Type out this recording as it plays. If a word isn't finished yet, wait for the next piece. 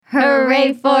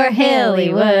Hooray for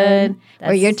Hollywood.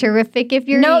 Or you're terrific if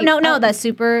you're... No, that's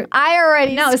super... I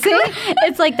already... No, see?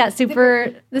 It's like that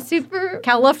super... The super...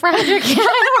 Califragilistic.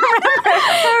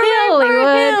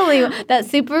 Hollywood. That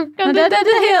super...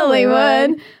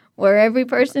 Hollywood. Where every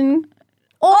person...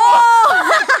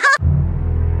 Oh!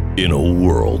 In a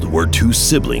world where two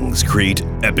siblings create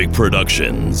epic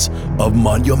productions of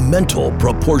monumental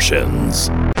proportions.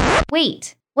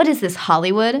 Wait, what is this,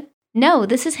 Hollywood? No,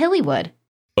 this is Hillywood.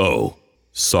 Oh,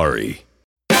 sorry.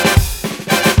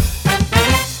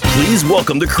 Please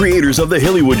welcome the creators of The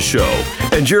Hillywood Show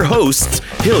and your hosts,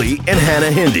 Hilly and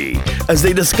Hannah Hindi, as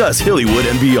they discuss Hillywood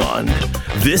and beyond.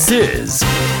 This is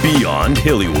Beyond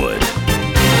Hillywood.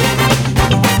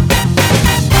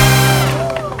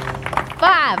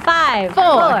 5,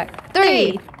 4,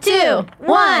 3, 2,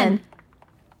 1.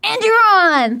 And you're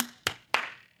on.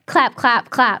 Clap, clap,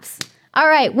 claps. All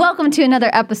right, welcome to another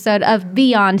episode of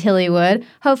Beyond Hillywood.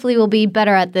 Hopefully we'll be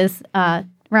better at this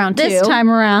round two. This time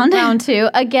around. Round two.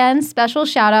 Again, special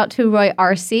shout out to Roy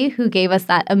Arce, who gave us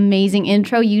that amazing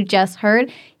intro you just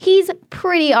heard. He's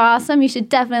pretty awesome. You should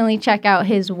definitely check out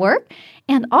his work.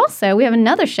 And also, we have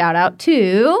another shout out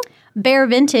to... Bear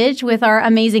Vintage with our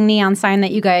amazing neon sign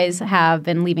that you guys have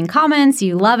been leaving comments.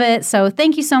 You love it. So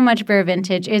thank you so much, Bear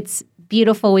Vintage. It's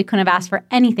beautiful. We couldn't have asked for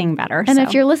anything better. And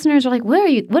if your listeners are like,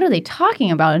 what are they talking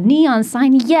about? A neon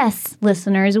sign? Yes,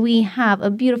 listeners, we have a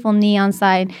beautiful neon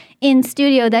sign in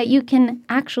studio that you can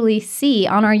actually see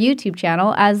on our YouTube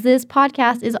channel, as this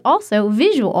podcast is also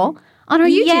visual on our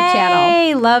YouTube channel.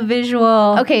 Yay! Love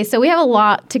visual. Okay, so we have a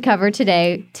lot to cover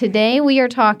today. Today we are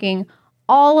talking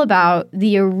all about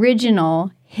the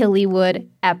original Hillywood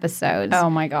episodes. Oh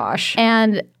my gosh.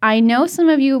 And I know some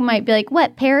of you might be like,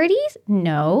 what, parodies?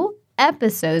 No,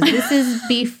 episodes. This is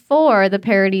before the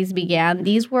parodies began.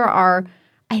 These were our,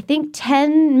 I think,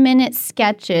 10-minute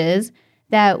sketches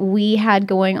that we had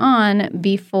going on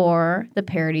before the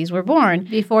parodies were born.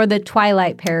 Before the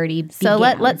Twilight parody began. So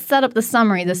let's set up the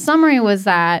summary. The summary was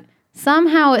that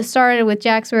somehow it started with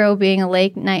Jack Sparrow being a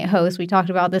late night host. We talked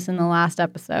about this in the last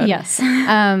episode. Yes.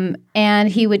 And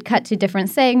he would cut to different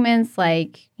segments,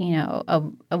 like, you know,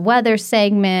 a weather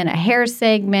segment, a hair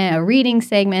segment, a reading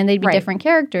segment, and they'd be different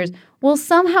characters. Well,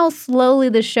 somehow slowly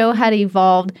the show had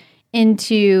evolved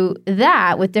into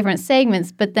that with different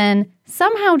segments, but then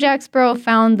somehow Jack Sparrow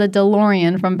found the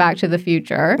DeLorean from Back to the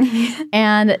Future,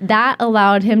 and that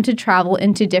allowed him to travel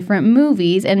into different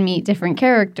movies and meet different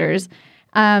characters.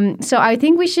 So I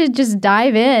think we should just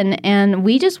dive in, and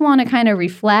we just want to kind of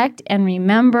reflect and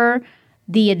remember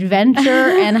the adventure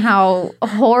and how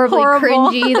horrible.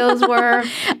 Cringy those were.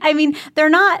 I mean, they're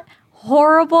not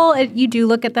horrible. You do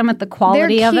look at them at the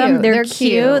quality of them. They're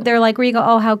cute. They're like where you go,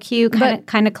 oh, how cute,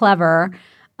 kind of clever.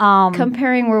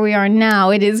 Comparing where we are now,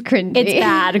 it is cringy. It's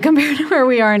bad compared to where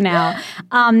we are now.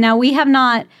 Now, we have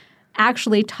not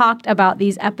actually talked about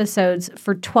these episodes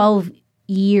for 12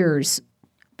 years.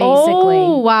 Basically.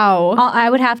 Oh, wow. I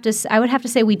would have to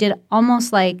say we did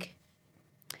almost like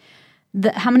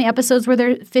how many episodes were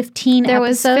there? 15 there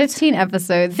episodes? There was 15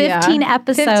 episodes, 15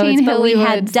 episodes, 15 but we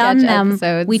had done them.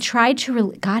 Episodes. We tried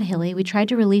to, Hilly, we tried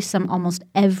to release them almost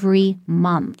every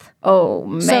month. Oh,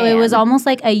 man. So it was almost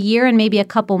like a year and maybe a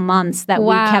couple months that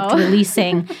we kept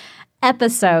releasing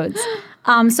episodes.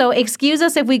 So excuse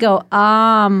us if we go,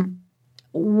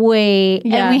 wait,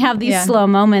 and we have these slow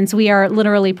moments. We are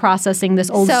literally processing this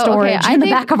old storage in the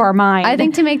back of our mind. I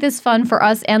think to make this fun for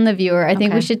us and the viewer, I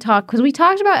think we should talk, because we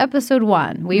talked about episode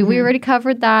 1. We already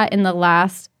covered that in the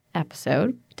last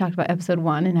episode. We talked about episode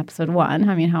 1 in episode 1.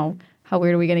 I mean, how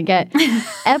weird are we going to get?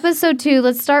 Episode 2,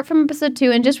 let's start from episode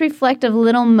 2 and just reflect of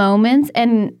little moments,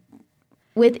 and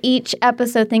with each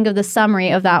episode, think of the summary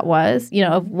of that was, you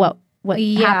know, of what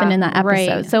happened in that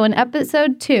episode. Right. So in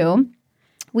episode 2,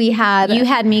 you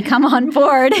had me come on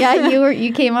board. Yeah,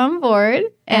 you came on board,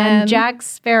 and Jack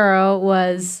Sparrow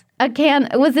was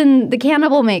in the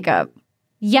cannibal makeup.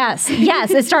 Yes,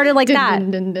 it started like that.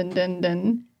 Dun, dun, dun,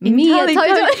 dun.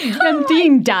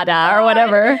 Ding Dada or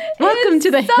whatever. Welcome to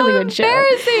the Hillywood Show.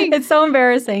 It's so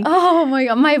embarrassing. Oh my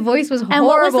god, my voice was horrible. And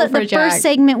what was the Jack. first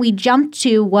segment we jumped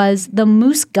to was the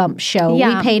Moose Gump Show.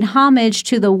 Yeah. We paid homage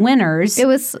to the winners. It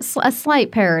was a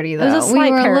slight parody, though. It was a slight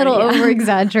parody. We were a little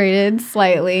over-exaggerated,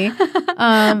 slightly.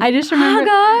 I just remember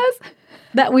guys.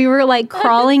 that we were like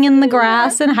crawling in the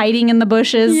grass and hiding in the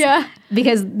bushes. Yeah.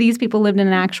 Because these people lived in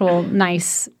an actual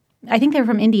nice... I think they were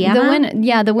from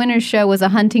Indiana. The winner's show was a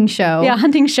hunting show. Yeah,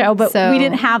 hunting show, but we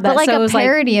didn't have that. But like so a it was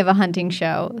parody of a hunting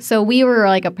show. So we were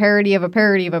like a parody of a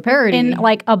parody of a parody. In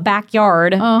like a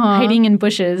backyard, hiding in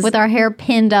bushes. With our hair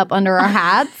pinned up under our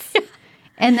hats.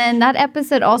 And then that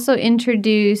episode also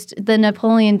introduced the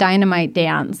Napoleon Dynamite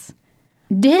dance.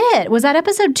 Did it? Was that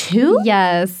episode 2?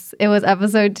 Yes, it was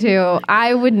episode 2.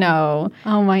 I would know.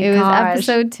 Oh my It was gosh.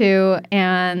 episode 2,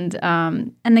 and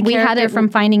And the we had character it from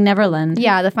Finding Neverland.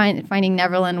 Yeah, the Finding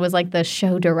Neverland was like the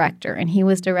show director, and he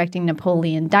was directing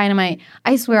Napoleon Dynamite.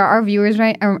 I swear, our viewers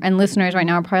and listeners right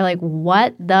now are probably like,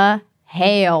 "What the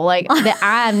hell?" Like,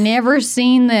 I've never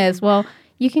seen this. Well,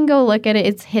 you can go look at it.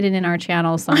 It's hidden in our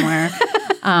channel somewhere.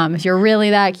 If you're really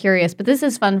that curious. But this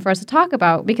is fun for us to talk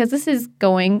about because this is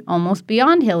going almost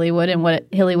beyond Hillywood and what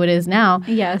Hillywood is now.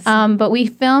 Yes. But we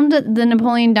filmed the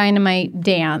Napoleon Dynamite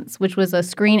dance, which was a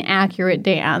screen-accurate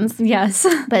dance. Yes.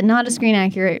 But not a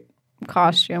screen-accurate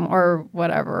costume or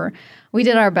whatever. We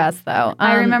did our best, though.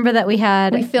 I remember that we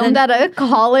filmed at a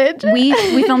college. We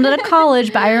filmed at a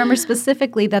college, but I remember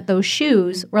specifically that those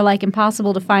shoes were like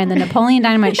impossible to find. The Napoleon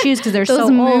Dynamite shoes, because they're so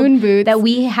moon old boots. that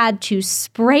we had to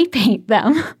spray paint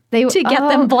them to get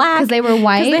them black. Because they were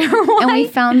white. And we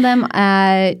found them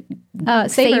at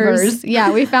Savers.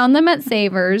 Yeah, we found them at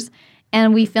Savers.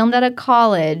 And we filmed at a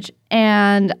college.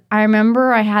 And I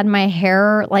remember I had my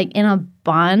hair like in a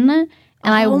bun. And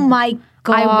Oh my gosh.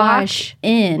 I walked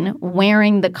in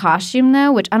wearing the costume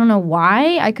though, which I don't know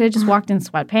why. I could have just walked in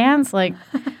sweatpants. Like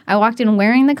I walked in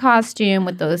wearing the costume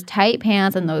with those tight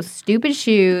pants and those stupid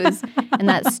shoes and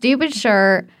that stupid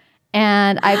shirt.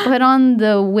 And I put on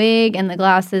the wig and the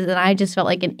glasses and I just felt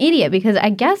like an idiot because I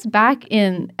guess back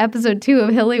in episode 2 of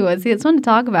Hillywood, see, it's fun to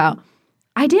talk about.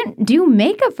 I didn't do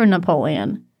makeup for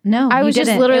Napoleon. No, I was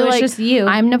just literally like, just you.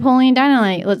 I'm Napoleon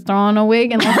Dynamite. Let's throw on a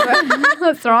wig and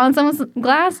let's throw on some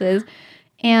glasses.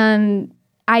 And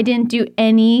I didn't do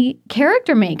any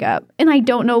character makeup. And I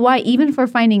don't know why. Even for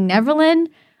Finding Neverland,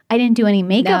 I didn't do any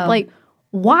makeup. No. Like,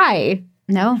 why?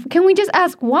 No. Can we just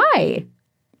ask why?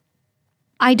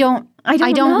 I don't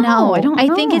know. I don't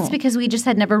I think it's know. because we just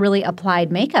had never really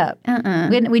applied makeup.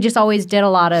 We just always did a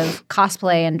lot of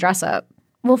cosplay and dress up.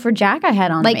 Well, for Jack, I had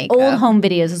on Like makeup. old home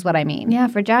videos is what I mean. Yeah,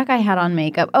 for Jack, I had on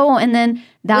makeup. Oh, and then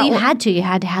that Well, you had to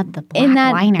have the black in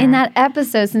that liner. in that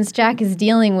episode, since Jack is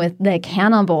dealing with the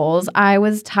cannibals, I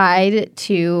was tied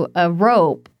to a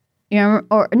rope. You know,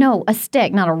 or no, a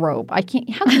stick, not a rope. I can't.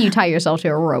 How can you tie yourself to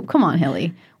a rope? Come on,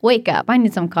 Hilly, wake up! I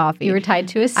need some coffee. You were tied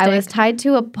to a stick. I was tied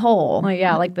to a pole, Oh,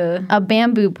 yeah, like the... a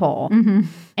bamboo pole,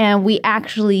 and we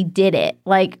actually did it.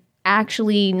 Like,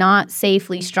 actually, not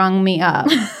safely strung me up.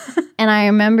 And I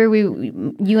remember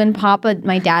you and Papa,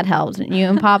 my dad helped. You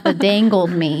and Papa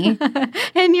dangled me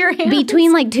in your hands.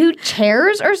 between like 2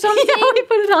 chairs or something. Yeah, we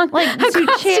put it on Like across 2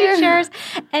 2 chairs.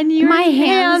 And your My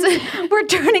hands- were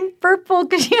turning purple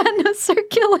because you had no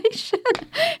circulation. And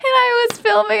I was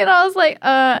filming and I was like,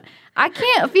 I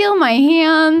can't feel my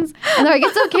hands. And they're like,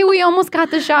 it's okay, we almost got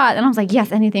the shot. And I was like,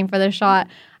 yes, anything for the shot.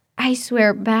 I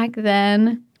swear back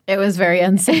then, It was very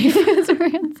unsafe. it was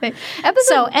very unsafe.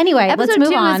 So anyway, let's episode move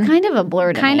 2 on. was kind of a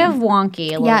blur to Kind me. of wonky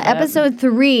a little Yeah, bit. episode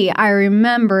 3, I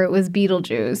remember it was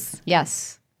Beetlejuice.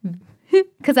 Yes.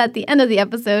 Because at the end of the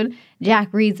episode, Jack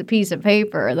reads a piece of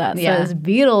paper that says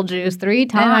Beetlejuice 3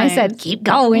 times. And I said, keep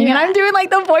going. And I'm doing like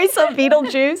the voice of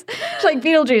Beetlejuice. It's like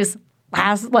Beetlejuice.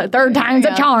 Third time's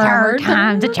a charm. Third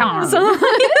time's a charm. So,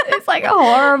 it's like a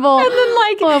horrible, and then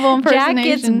like horrible Jack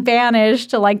gets impersonation. banished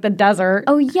to like the desert.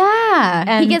 Oh yeah,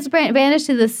 And he gets banished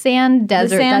to the sand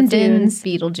desert sand that's dunes. in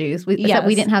Beetlejuice. Except Yes.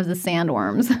 we didn't have the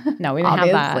sandworms. No, we didn't have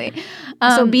that. obviously.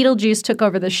 So Beetlejuice took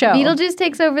over the show. Beetlejuice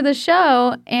takes over the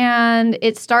show, and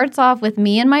it starts off with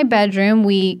me in my bedroom.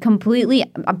 We completely.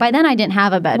 By then, I didn't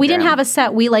have a bedroom. We didn't have a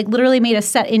set. We like literally made a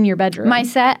set in your bedroom. My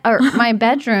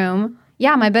bedroom.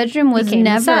 Yeah, my bedroom was Became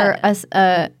the never set.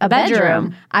 a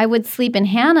bedroom. I would sleep in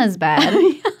Hannah's bed.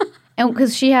 And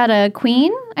because she had a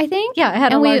queen, I think. Yeah, it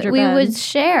had a and larger we bed. would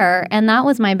share, and that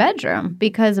was my bedroom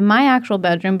because my actual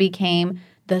bedroom became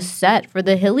the set for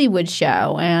the Hillywood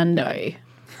show and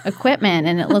equipment,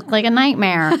 and it looked like a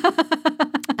nightmare.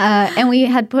 And we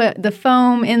had put the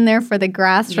foam in there for the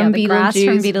grass from the Beetlejuice. grass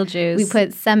from Beetlejuice. We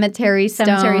put cemetery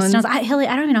stones. Hilly,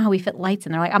 I don't even know how we fit lights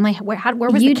in there. Like I'm like, where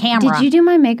was the camera? Did you do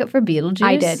my makeup for Beetlejuice?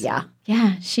 I did, yeah.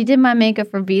 Yeah, she did my makeup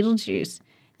for Beetlejuice.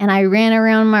 And I ran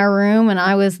around my room and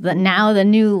I was the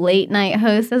new late night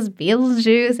host as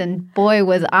Beetlejuice. And boy,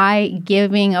 was I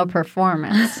giving a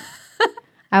performance.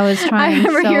 I was trying I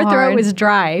remember so your throat hard. was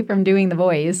dry from doing the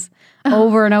voice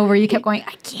over and over. You kept going,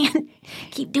 I can't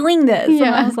keep doing this. And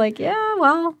Yeah. I was like, yeah,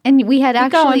 well. And we had Keep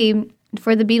actually,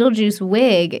 for the Beetlejuice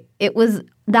wig, it was,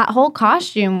 that whole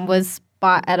costume was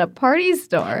bought at a party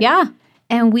store. Yeah.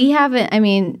 And we haven't, I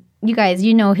mean, you guys,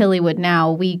 you know Hillywood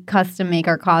now. We custom make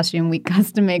our costume. We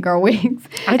custom make our wigs.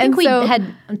 I think And we so-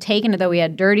 had taken it, though. We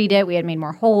had dirtied it. We had made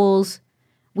more holes.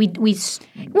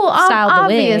 styled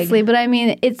obviously, the wig. but I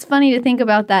mean, it's funny to think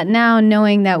about that now,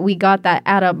 knowing that we got that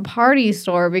at a party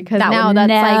store, because That now would that's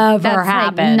never like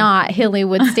happen. not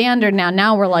Hollywood standard.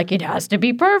 Now we're like, it has to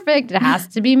be perfect. It has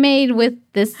to be made with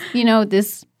this,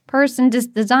 this person, this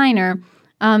designer.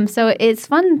 So it's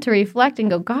fun to reflect and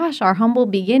go, gosh, our humble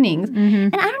beginnings.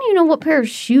 And I don't even know what pair of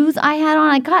shoes I had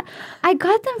on. I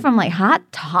got them from like Hot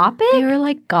Topic. They were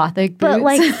like gothic boots. But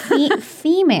like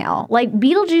female, like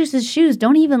Beetlejuice's shoes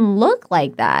don't even look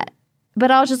like that. But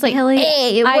I was just like,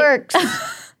 hey, it works.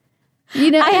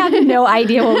 I have no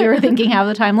idea what we were thinking half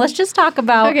the time. Let's just talk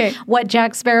about what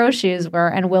Jack Sparrow's shoes were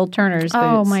and Will Turner's boots.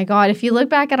 Oh my God. If you look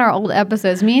back at our old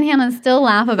episodes, me and Hannah still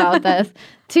laugh about this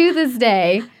to this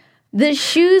day. The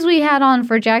shoes we had on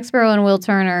for Jack Sparrow and Will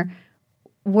Turner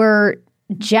were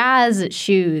jazz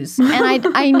shoes. And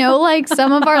I know like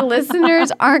some of our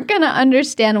listeners aren't going to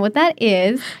understand what that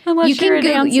is. Unless you're a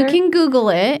dancer. You can Google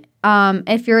it.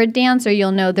 If you're a dancer,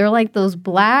 you'll know they're like those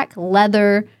black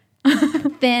leather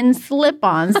thin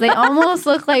slip-ons. They almost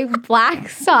look like black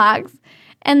socks,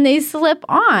 and they slip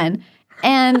on.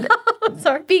 And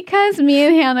because me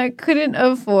and Hannah couldn't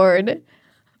afford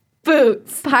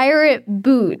pirate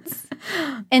boots,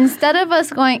 instead of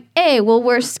us going, hey, we'll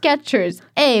wear Skechers,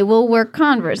 hey, we'll wear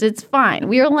Converse, it's fine.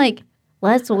 We were like,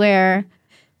 let's wear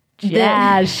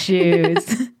jazz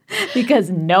shoes. Because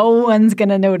no one's going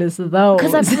to notice those.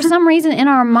 Because for some reason in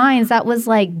our minds, that was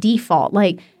like default.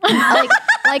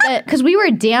 Because we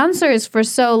were dancers for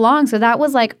so long. So that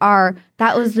was like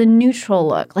that was the neutral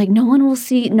look. Like no one will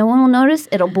see, no one will notice.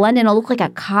 It'll blend in. It'll look like a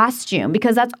costume,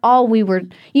 because that's all we were,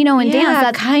 in dance.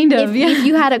 That's kind of. If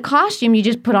you had a costume, you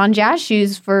just put on jazz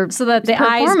shoes so that the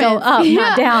eyes go up,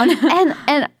 not down.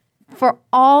 and for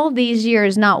all these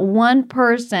years, not one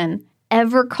person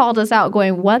ever called us out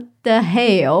going, what the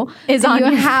hell is do on you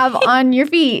your have on your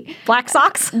feet? Black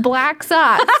socks? Black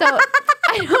socks. So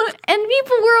and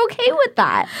people were okay with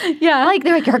that. Yeah. Like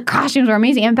they're like, your costumes are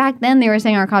amazing. And back then they were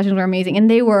saying our costumes were amazing.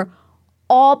 And they were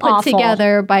all put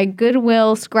together by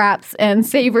Goodwill scraps and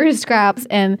Savers scraps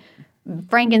and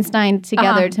Frankenstein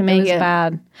together to make it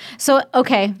bad. So,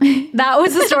 okay. That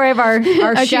was the story of our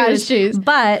shoes.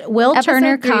 But Will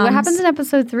Turner comes. What happens in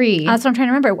episode 3? That's what I'm trying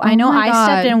to remember. I know I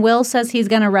stepped in. Will says he's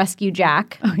going to rescue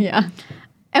Jack. Oh, yeah.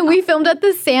 And we filmed at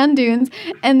the sand dunes.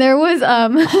 And there was,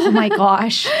 oh my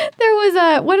gosh. There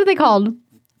was, what are they called?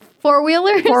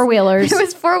 Four-wheelers? Four-wheelers. There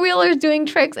was four-wheelers doing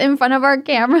tricks in front of our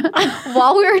camera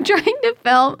while we were trying to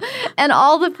film. And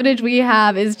all the footage we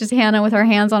have is just Hannah with her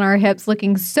hands on our hips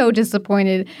looking so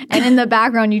disappointed. And in the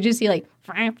background, you just see like...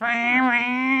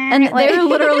 And they're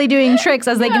literally doing tricks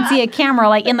as they can see a camera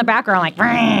like in the background like...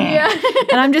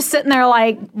 And I'm just sitting there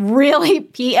like really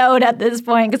PO'd at this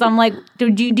point because I'm like, do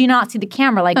you not see the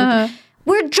camera? Like...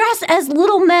 We're dressed as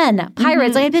little men,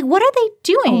 pirates. Like, I'd be like, what are they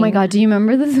doing? Oh my God, do you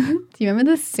remember this? Do you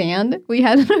remember the sand we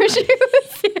had in our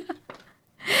shoes?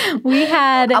 We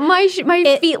had... My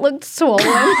feet looked swollen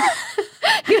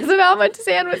because of how much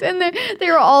sand was in there. They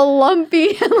were all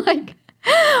lumpy and like...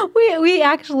 We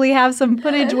actually have some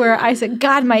footage where I said,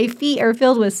 God, my feet are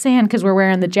filled with sand because we're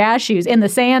wearing the jazz shoes in the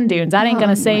sand dunes. That ain't going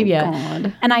to save you.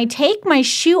 God. And I take my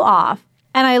shoe off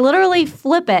and I literally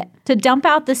flip it to dump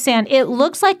out the sand. It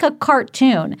looks like a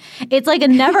cartoon. It's like a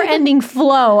never-ending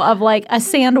flow of like a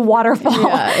sand waterfall.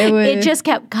 Yeah, it just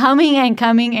kept coming and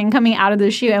coming and coming out of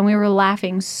the shoe. And we were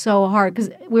laughing so hard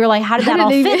because we were like, how did that all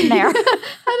fit in there? How did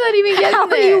that even get How in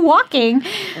there? are you walking?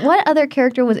 What other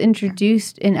character was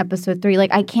introduced in episode 3?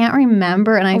 Like, I can't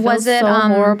remember, and I feel so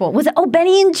horrible. Was it? Oh,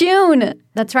 Benny and June.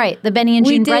 That's right. The Benny and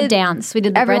June bread dance. We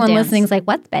did the bread dance. Everyone listening is like,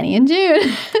 what's Benny and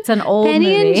June? It's an old movie.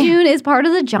 Benny and June is part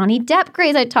of the Johnny Depp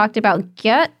craze I talked about.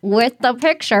 Get with the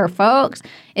picture, folks.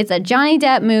 It's a Johnny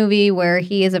Depp movie where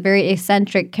he is a very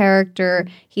eccentric character.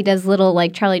 He does little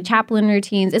like Charlie Chaplin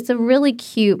routines. It's a really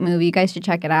cute movie. You guys should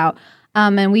check it out.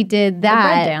 And we did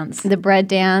that. The bread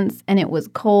dance. And it was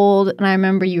cold. And I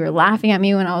remember you were laughing at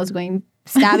me when I was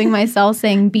stabbing myself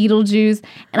saying Beetlejuice,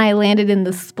 and I landed in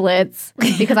the splits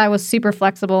because I was super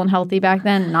flexible and healthy back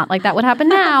then. Not like that would happen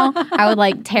now. I would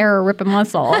like tear or rip a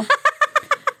muscle.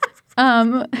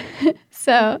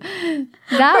 So that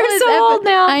We're was so old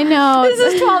now. I know.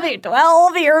 This is 12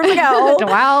 years ago.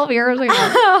 12 years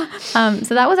ago.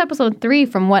 So that was episode 3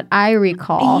 from what I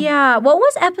recall. Yeah. What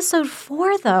was episode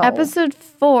 4 though? Episode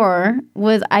 4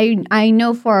 was, I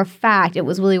know for a fact it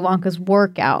was Willy Wonka's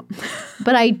workout,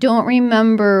 but I don't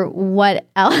remember what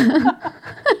else.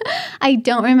 I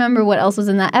don't remember what else was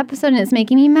in that episode, and it's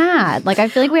making me mad. Like, I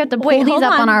feel like we have to pull these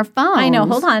up on our phones. I know.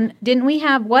 Hold on. Didn't we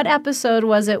have, what episode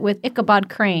was it with Ichabod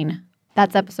Crane?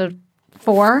 That's episode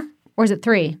 4? Or is it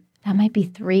 3? That might be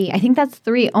 3. I think that's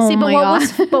 3. Oh See, my God.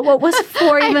 but what was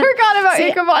 4 even? I forgot about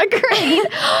Ichabod Crane.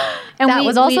 And that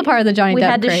was also part of the Johnny Depp We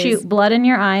had to craze. shoot blood in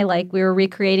your eye like we were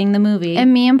recreating the movie.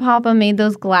 And me and Papa made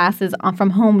those glasses from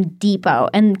Home Depot.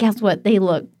 And guess what? They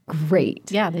look great.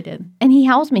 yeah, they did. And he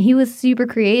helped me. He was super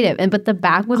creative. But the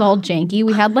back was all janky.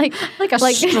 We had like Like a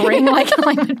string, like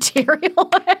material.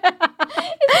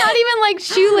 It's not even like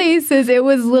shoelaces. It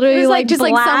was literally It was like just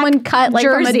like black someone cut like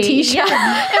from a jersey. t-shirt.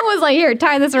 Yeah. It was like, here,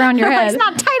 tie this around your head. It's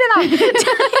not tight enough.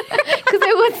 Because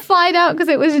it would slide out because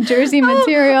it was jersey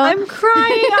material. I'm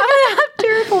crying. I'm gonna have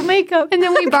terrible makeup. And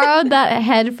then we borrowed that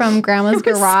head from Grandma's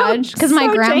garage because my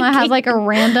so grandma has janky. like a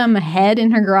random head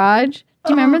in her garage.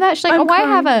 Do you remember that? She's like, I'm oh, I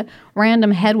have crying. a random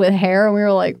head with hair. And we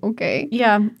were like, okay.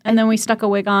 Yeah, and then we stuck a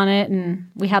wig on it, and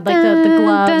we had like the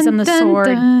gloves and the sword.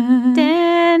 Dun,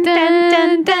 dun,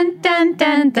 dun, dun, dun,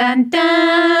 dun, dun,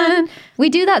 dun.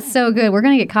 We do that so good. We're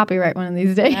going to get copyright one of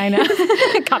these days. I know.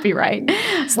 Copyright.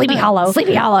 Sleepy Hollow.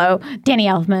 Sleepy Hollow. Danny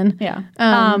Elfman. Yeah.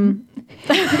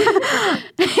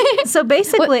 So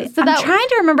basically, so I'm that- trying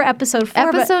to remember episode 4.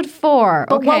 Episode 4.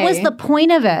 but what was the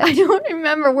point of I it? don't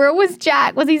remember. Where was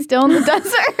Jack? Was he still in the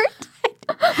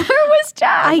desert? Where was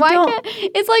Jack? I don't- Can't,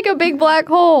 it's like a big black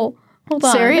hole. Hold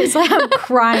on. Seriously, I'm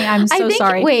crying. I'm so I think,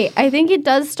 sorry. Wait, I think it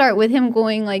does start with him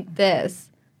going like this.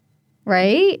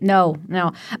 Right? No.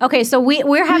 Okay, so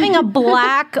we're having a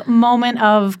black moment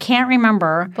of can't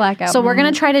remember. Blackout So we're moment.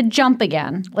 gonna try to jump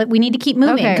again. Like, we need to keep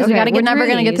moving because we got to get. We're never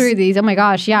going to get through these. Oh my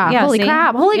gosh! Yeah. Yeah, Holy see?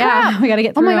 crap! Holy Yeah, crap! we gotta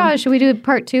get Oh my through 'em. gosh! Should we do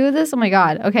part 2 of this? Oh my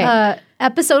god! Okay.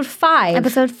 Episode 5.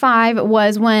 Episode 5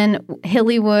 was when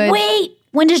Hillywood Wait,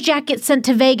 when does Jack get sent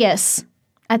to Vegas?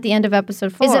 at the end of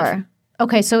episode 4. Is it?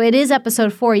 Okay, so it is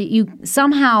episode 4. You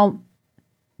somehow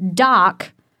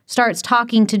Doc starts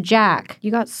talking to Jack.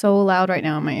 You got so loud right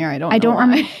now in my ear. I don't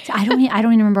remember. I don't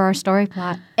even remember our story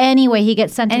plot. Anyway, he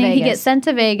gets sent to And Vegas. he gets sent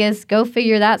to Vegas. Go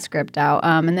figure that script out.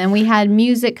 And then we had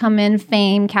music come in,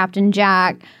 Fame, Captain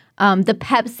Jack, the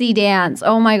Pepsi dance.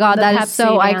 Oh my God, that is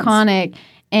so Pepsi dance. iconic.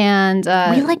 And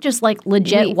we just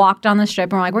legit walked on the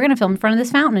strip and we're like, we're gonna film in front of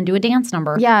this fountain and do a dance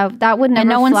number. yeah, that would never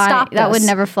no one fly. stopped That would us.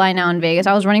 never fly now in Vegas.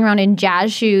 I was running around in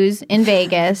jazz shoes in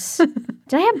Vegas.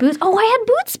 Did I have boots? Oh, I had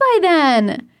boots by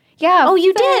then. Yeah. Oh,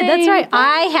 you did. That's Fame. right.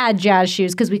 I had jazz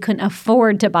shoes because we couldn't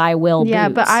afford to buy Will Yeah,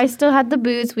 boots. but I still had the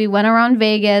boots. We went around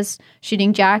Vegas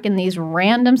shooting Jack in these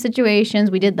random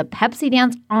situations. We did the Pepsi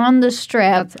dance on the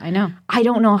strip. I know. I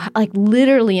don't know, like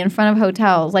literally in front of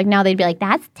hotels. Like now they'd be like,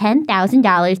 that's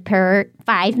 $10,000 per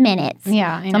 5 minutes.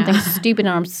 Yeah, I know. Something stupid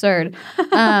and absurd.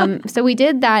 So we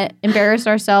did that, embarrassed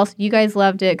ourselves. You guys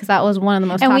loved it because that was one of the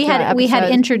most And popular we had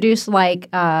episodes. introduced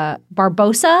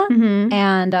Barbosa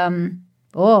and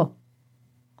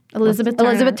Elizabeth Turner.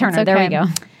 Elizabeth Turner. It's There we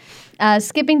okay. go.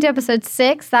 Skipping to episode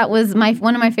 6, that was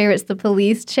one of my favorites, the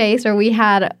police chase, where we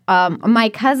had my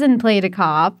cousin played a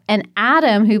cop, and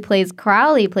Adam, who plays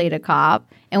Crowley, played a cop,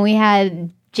 and we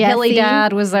had Jesse. Billy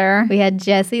Dad was there. We had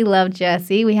Jesse, loved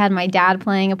Jesse. We had my dad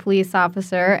playing a police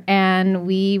officer, and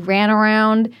we ran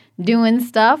around doing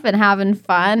stuff and having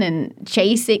fun and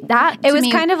chasing. It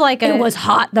was kind of like it was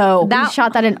hot though. We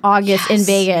shot that in August in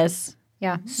Vegas.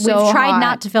 Yeah, So we've tried hot.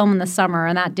 not to film in the summer,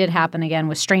 and that did happen again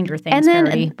with Stranger Things And then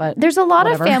parody. But there's a lot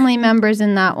whatever. of family members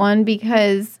in that one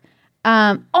because,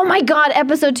 oh my God,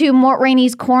 episode 2, Mort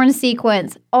Rainey's corn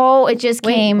sequence. Oh, it just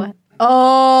came. what?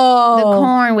 Oh, The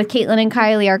corn with Caitlin and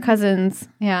Kylie, our cousins,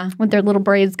 yeah, with their little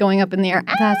braids going up in the air.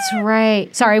 that's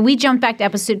right. Sorry, we jumped back to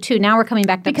episode 2. Now we're coming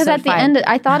back to Because episode at the 5. end,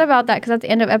 I thought about that because at the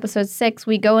end of episode 6,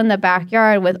 we go in the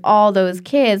backyard with all those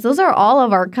kids. Those are all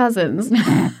of our cousins.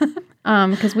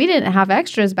 Because we didn't have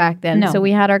extras back then. No. So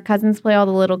we had our cousins play all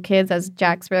the little kids as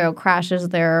Jack Sparrow crashes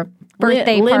their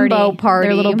birthday limbo party.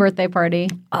 their little birthday party.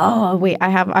 Oh, wait, I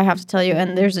have to tell you.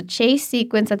 And there's a chase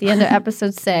sequence at the end of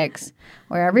episode 6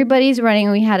 where everybody's running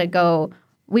and we had to go.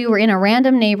 We were in a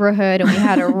random neighborhood and we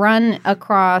had to run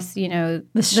across, the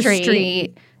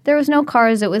street. There was no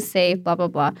cars. It was safe, blah, blah,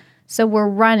 blah. So we're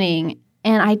running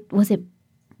and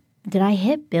did I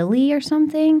hit Billy or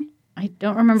something? I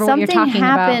don't remember Something what you're talking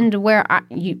happened where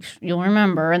you'll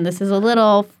remember, and this is a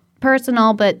little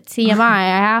personal, but TMI, I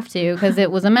have to because it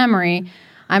was a memory.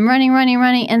 I'm running,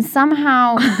 and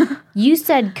somehow you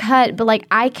said cut, but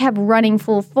I kept running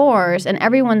full force, and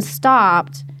everyone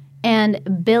stopped.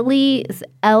 And Billy's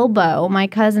elbow, my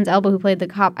cousin's elbow, who played the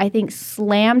cop, I think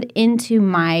slammed into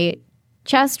my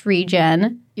chest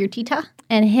region. Your tita?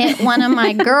 And hit one of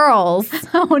my girls.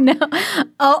 Oh no!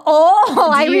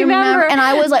 I Do you remember. And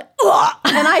I was like, ugh!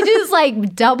 And I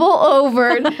just double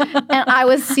overed, and I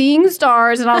was seeing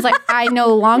stars, and I was like, I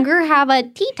no longer have a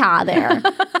tita there.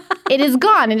 It is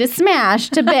gone. It is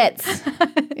smashed to bits.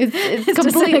 It's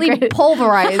completely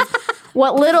pulverized.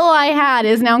 What little I had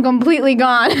is now completely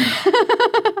gone.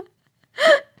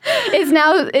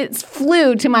 It's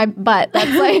flew to my butt.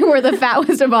 That's like where the fat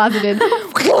was deposited.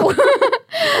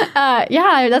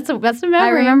 That's a memory. I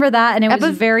remember that, and it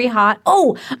was very hot.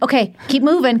 Oh, okay. Keep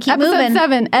moving. Episode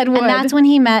 7, Ed Wood. And that's when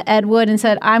he met Ed Wood and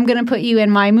said, I'm going to put you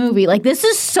in my movie. Like, this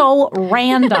is so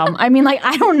random. I mean, like,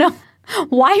 I don't know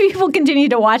why people continue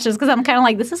to watch this, because I'm kind of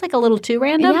like, this is like a little too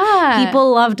random. Yeah.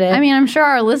 People loved it. I mean, I'm sure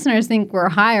our listeners think we're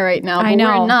high right now, but I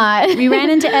know. we're not. We ran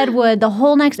into Ed Wood. The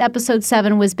whole next episode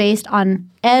 7 was based on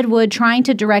Ed Wood trying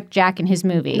to direct Jack in his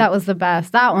movie. That was the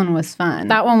best. That one was fun.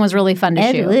 That one was really fun to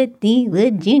shoot. Ed Wood, D.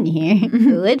 Wood Jr.,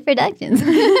 Wood Productions.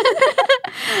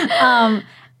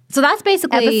 So that's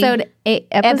basically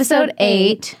Episode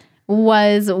 8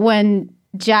 was when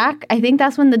Jack, I think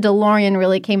that's when the DeLorean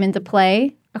really came into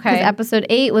play. Okay. Because episode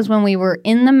 8 was when we were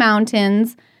in the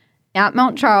mountains at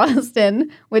Mount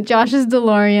Charleston with Josh's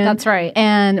DeLorean. That's right.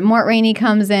 And Mort Rainey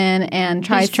comes in and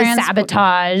tries to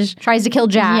sabotage, tries to kill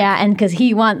Jack. Yeah, and because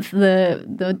he wants the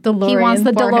DeLorean. He wants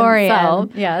the for DeLorean. himself.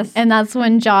 Yes. And that's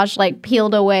when Josh like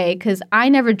peeled away, because I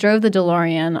never drove the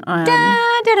DeLorean.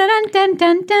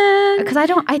 Because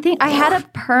I think I had a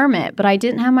permit, but I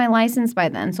didn't have my license by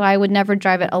then, so I would never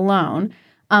drive it alone.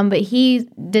 But he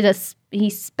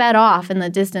sped off in the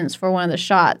distance for one of the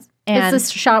shots. And it's this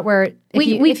shot where,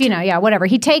 if you know, whatever.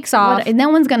 He takes off. No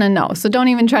one's going to know, so don't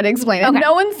even try to explain it. Okay.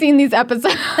 No one's seen these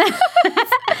episodes.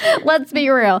 Let's be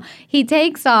real. He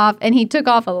takes off, and he took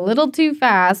off a little too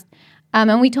fast,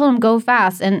 and we told him, go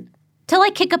fast. And to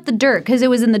like kick up the dirt, because it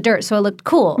was in the dirt, so it looked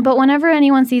cool. But whenever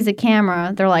anyone sees a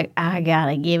camera, they're like, I got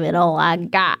to give it all I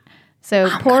got. So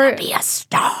I'm gonna be a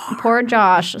star. Poor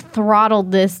Josh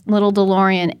throttled this little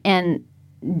DeLorean, and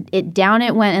down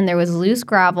it went, and there was loose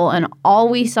gravel, and all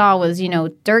we saw was,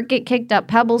 dirt get kicked up,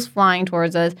 pebbles flying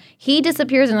towards us. He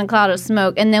disappears in a cloud of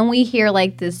smoke, and then we hear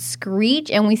like this screech,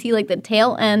 and we see like the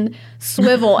tail end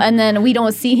swivel, and then we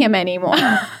don't see him anymore.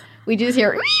 We just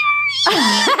hear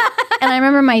and I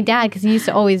remember my dad, because he used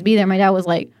to always be there, my dad was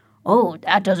like, oh,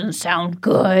 that doesn't sound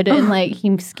good. And like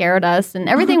he scared us, and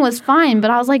everything was fine.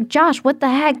 But I was like, Josh, what the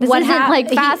heck? This isn't like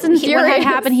Fast and Furious. What had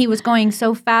happened, he was going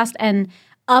so fast, and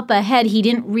up ahead, he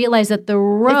didn't realize that the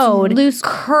road loose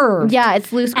curved. Yeah,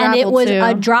 it's loose gravel, and it was too.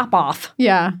 a drop off.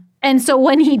 Yeah. And so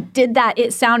when he did that,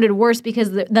 it sounded worse,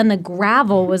 because then the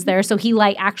gravel was there. So he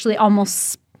like actually we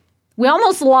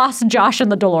almost lost Josh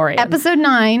and the DeLorean. Episode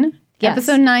 9. Yes.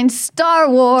 Episode 9, Star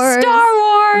Wars. Star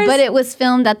Wars! But it was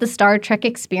filmed at the Star Trek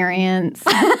Experience.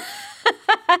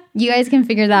 You guys can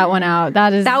figure that one out.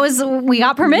 We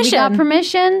got permission. We got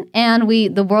permission, and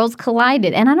the worlds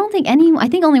collided. And I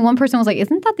think only one person was like,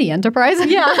 isn't that the Enterprise?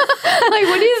 Yeah. Like,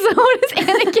 what is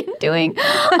Anakin doing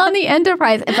on the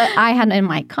Enterprise? But I had in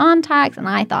my contacts, and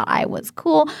I thought I was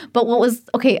cool. But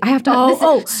I have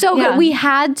to, so good. We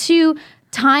had to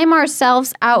time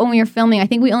ourselves out when we were filming. I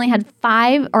think we only had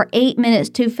 5 or 8 minutes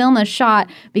to film a shot,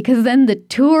 because then the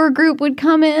tour group would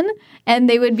come in and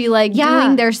they would be like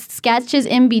doing their sketches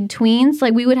in between. So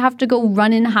like we would have to go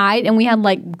run and hide, and we had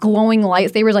like glowing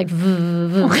lights. They were like,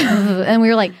 and we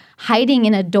were like hiding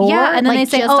in a door. Yeah, and then like,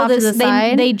 they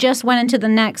say, they just went into the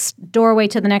next doorway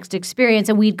to the next experience,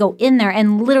 and we'd go in there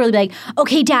and literally be like,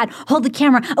 okay, Dad, hold the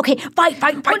camera. Okay, fight.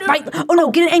 Oh no,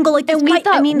 get an angle like this.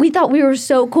 And we thought we were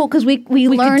so cool, because we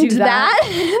learned that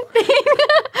thing.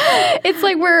 It's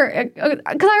like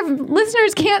because our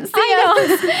listeners can't see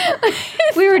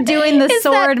us. We were doing the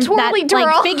sword, that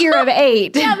like figure of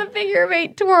 8. Yeah, the figure of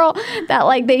 8 twirl that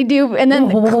like they do, and then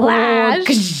the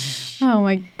clash. Oh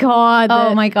my God.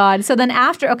 Oh my God. So then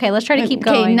after, let's try to keep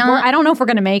going. I don't know if we're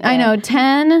going to make it. I know.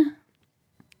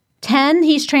 10,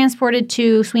 he's transported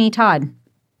to Sweeney Todd.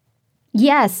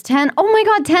 Yes, 10. Oh my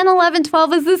God, 10, 11,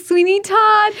 12 is the Sweeney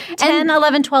Todd. 10,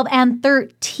 11, 12, and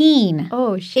 13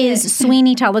 is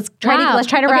Sweeney Todd. Let's try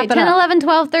to wrap it up. 10, 11,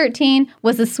 12, 13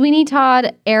 was the Sweeney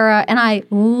Todd era, and I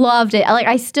loved it.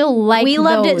 I still like We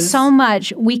loved it so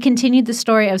much. We continued the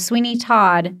story of Sweeney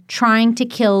Todd trying to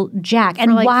kill Jack.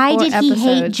 And why did he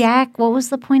hate Jack? What was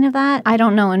the point of that? I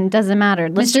don't know, and it doesn't matter.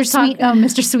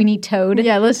 Mr. Sweeney Toad.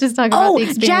 Yeah, let's just talk about the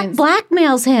experience. Jack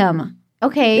blackmails him.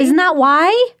 Okay. Isn't that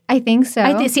why? I think so.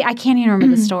 I can't even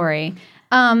remember the story.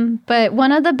 But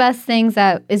one of the best things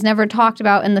that is never talked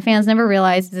about and the fans never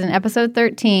realized is in episode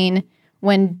 13,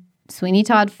 when Sweeney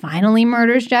Todd finally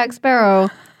murders Jack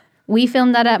Sparrow. We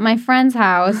filmed that at my friend's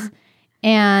house,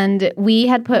 and we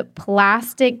had put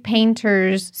plastic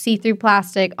painters, see-through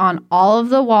plastic, on all of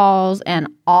the walls and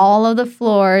all of the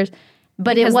floors.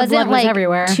 But it wasn't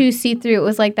like too see-through. It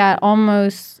was like that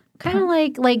almost kind of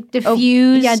like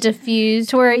diffused. Yeah, diffused.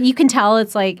 To where you can tell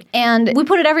it's like, And we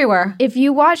put it everywhere. if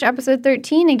you watch episode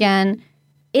 13 again,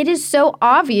 it is so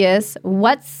obvious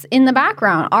what's in the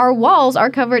background. Our walls are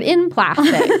covered in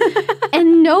plastic.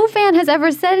 And no fan has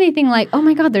ever said anything like, oh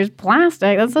my God, there's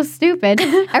plastic. That's so stupid.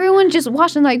 Everyone just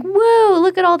watched and like, whoa,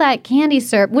 look at all that candy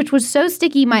syrup, which was so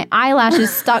sticky, my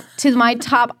eyelashes stuck to my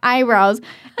top eyebrows.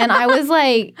 And I was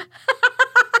like,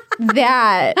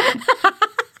 that.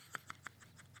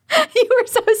 You were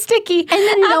so sticky. And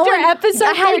then after episode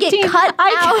I had to 13, get cut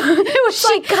out. It was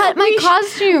She cut my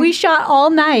costume. We shot all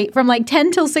night from like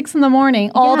 10 till 6 in the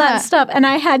morning, all Yeah. that stuff. And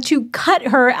I had to cut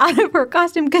her out of her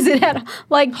costume because it had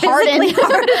like Hardened. physically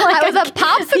hardened. Like I was a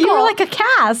popsicle. You were like a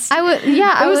cast. I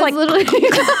was like- literally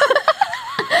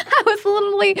I was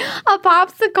literally a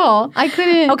popsicle. I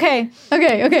couldn't. Okay.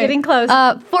 Okay. Getting close.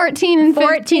 14 and 15.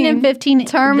 14 and 15.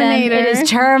 Terminator. Then it is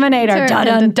Terminator. Dun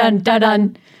dun dun dun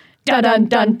dun. Dun dun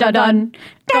dun dun dun.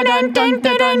 Dun dun dun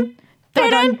dun dun. Dun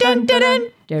dun dun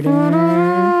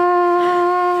dun.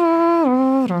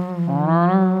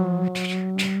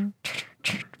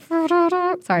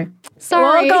 Sorry.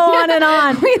 We'll go on and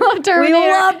on. We love Terminator.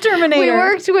 We love Terminator. We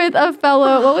worked with a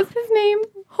fellow. What was his name?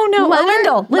 Oh no,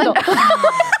 Leonard? Lindell.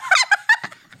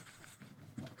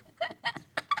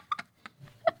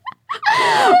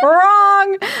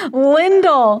 Wrong.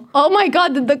 Lindell. Oh my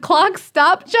God! Did the clock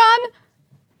stop, John?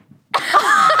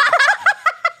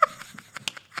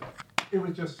 It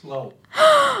was just slow.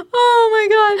 Oh my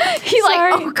God. He's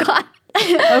Sorry. like, oh God.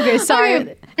 Okay, sorry.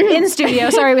 Okay. In studio.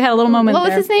 Sorry, we had a little moment What was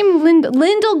there. his name?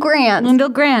 Lyndall Grant. Lindell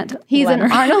Grant. He's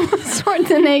Leonard. an Arnold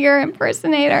Schwarzenegger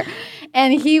impersonator.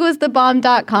 And he was the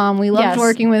bomb.com. We loved Yes.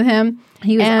 working with him.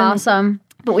 He was And- awesome.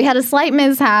 But we had a slight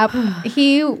mishap.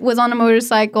 He was on a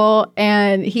motorcycle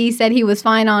and he said he was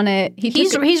fine on it.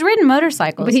 He's ridden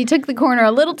motorcycles. But he took the corner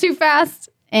a little too fast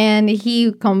and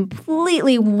he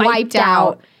completely wiped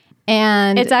out.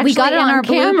 And it's actually we got it in on our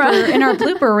camera. in our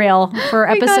blooper reel for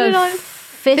We got episode it on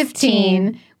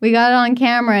 15. We got it on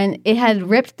camera and it had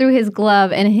ripped through his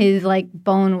glove and his like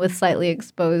bone was slightly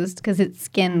exposed because its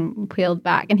skin peeled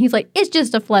back. And he's like, it's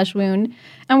just a flesh wound.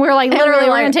 And we're like, And literally,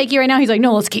 we're we're going to take you right now. He's like,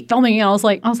 no, let's keep filming. And I was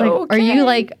like, Are you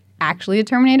like actually a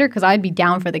Terminator? Because I'd be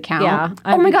down for the count. Yeah,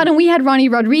 Oh my God. And we had Ronnie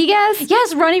Rodriguez.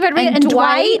 yes, Ronnie Rodriguez And and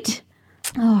Dwight.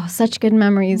 Oh, such good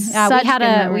memories. Yeah, Such we had good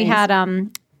memories.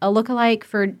 a lookalike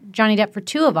for Johnny Depp for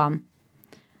two of them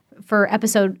for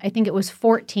episode, I think it was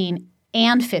 14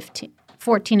 and 15.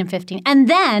 14 and 15. And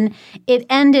then it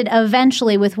ended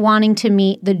eventually with wanting to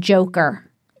meet the Joker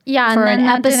yeah, for and an then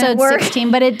that didn't episode work.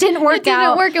 16, but it didn't work It didn't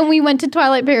out. work, and we went to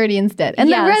Twilight Parody instead. And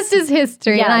the Yes. rest is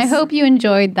history. And I Yes. hope you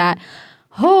enjoyed that.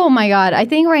 Oh my God. I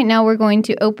think right now we're going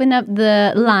to open up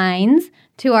the lines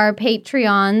to our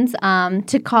Patreons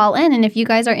to call in. And if you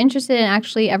guys are interested in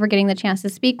actually ever getting the chance to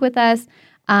speak with us,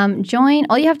 join.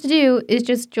 All you have to do is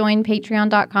just join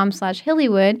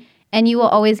patreon.com/Hillywood. And you will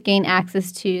always gain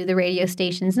access to the radio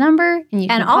station's number. And you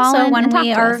can And call also in when and talk we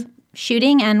to are us.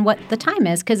 shooting and what the time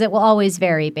is, because it will always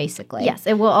vary basically. Yes,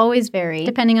 it will always vary.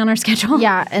 Depending on our schedule.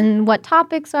 Yeah, and what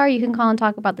topics are, you can call and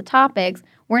talk about the topics.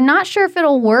 We're not sure if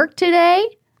it'll work today,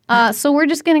 so we're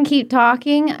just going to keep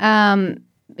talking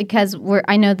because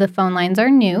I know the phone lines are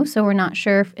new, so we're not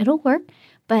sure if it'll work,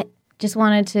 but just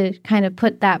wanted to kind of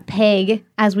put that peg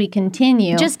as we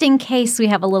continue. Just in case we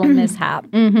have a little mishap.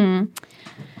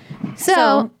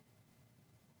 so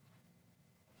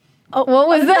oh, what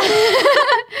was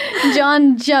that?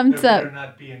 John jumped There up. better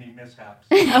not be any mishaps.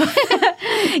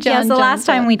 Yes, John the last jumped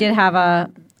time up. we did have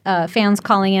fans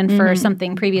calling in for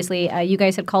something previously, you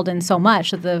guys had called in so much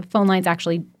that the phone lines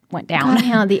actually went down. God,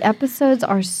 yeah, the episodes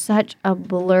are such a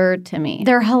blur to me.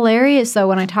 They're hilarious, though,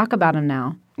 when I talk about them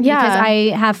now. Yeah. Because I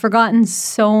have forgotten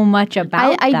so much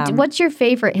about them. What's your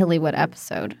favorite Hillywood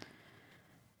episode?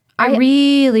 I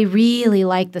really, really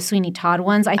like the Sweeney Todd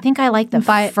ones. I think I like the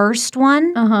first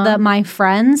one, the My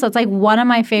Friends. That's like one of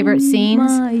my favorite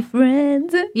scenes. My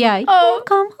friends. Yeah. Oh. You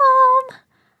come home.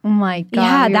 Oh my God.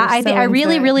 Yeah, you're that I so think I into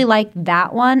really, it. really liked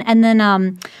that one. And then,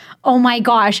 oh my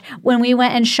gosh, when we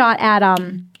went and shot at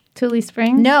Tully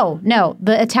Springs? no,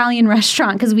 the Italian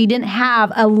restaurant because we didn't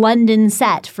have a London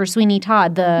set for Sweeney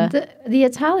Todd. The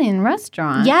Italian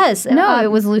restaurant. Yes, No, it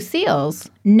was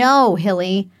Lucille's. no,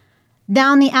 Hilly.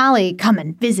 Down the alley, come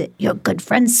and visit your good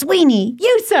friend Sweeney.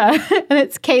 You, sir. And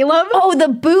it's Caleb. Oh, the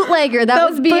bootlegger. That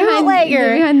was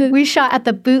behind the We shot at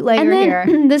the bootlegger And here.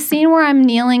 then the scene where I'm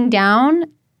kneeling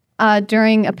down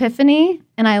during Epiphany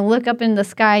and I look up in the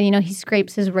sky and, he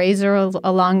scrapes his razor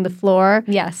along the floor.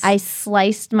 Yes. I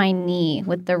sliced my knee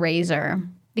with the razor.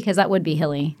 Because that would be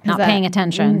Hilly, not that- paying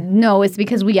attention. No, it's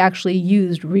because we actually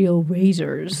used real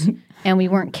razors. and we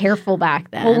weren't careful back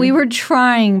then. Well, we were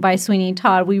trying by Sweeney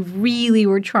Todd. We really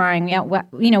were trying. Yeah,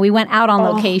 we went out on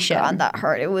location. God, that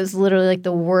hurt. It was literally like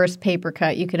the worst paper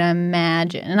cut you could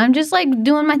imagine. And I'm just like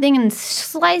doing my thing and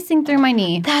slicing through my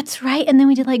knee. That's right. And then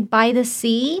we did like By the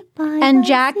Sea. And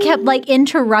Jack kept like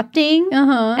interrupting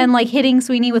and like hitting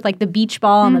Sweeney with like the beach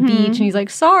ball on the beach. And he's like,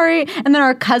 sorry. And then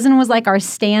our cousin was like our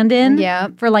stand-in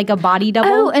for like a body double.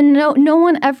 Oh, and no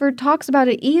one ever talks about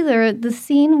it either. The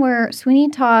scene where Sweeney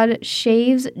Todd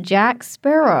shaves Jack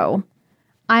Sparrow.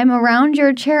 I'm around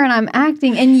your chair and I'm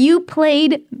acting, and you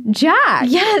played Jack.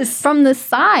 Yes. From the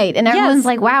side. And everyone's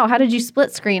like, wow, how did you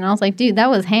split screen? And I was like, dude, that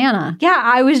was Hannah. Yeah,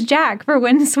 I was Jack for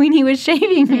when Sweeney was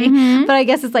shaving me. But I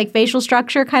guess it's like facial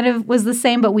structure kind of was the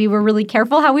same, but we were really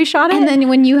careful how we shot it. And then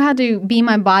when you had to be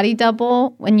my body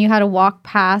double, when you had to walk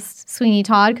past Sweeney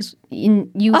Todd, because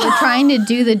you were trying to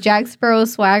do the Jack Sparrow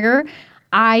swagger,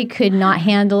 I could not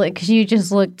handle it because you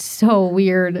just looked so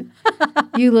weird.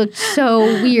 You looked so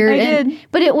weird. I did.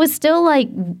 But it was still like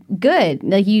good.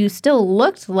 Like you still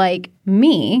looked like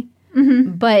me,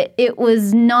 but it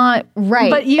was not right.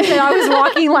 But you said I was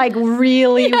walking like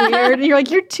really weird. And you're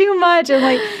like, you're too much. And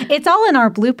like, it's all in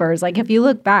our bloopers. Like if you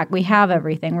look back, we have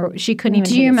everything. She couldn't even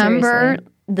Do take you it remember seriously.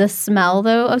 the smell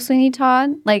though of Sweeney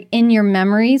Todd? Like in your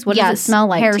memories, what does it smell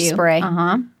like to you?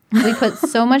 Hairspray. We put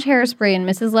so much hairspray in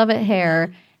Mrs. Lovett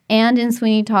hair and in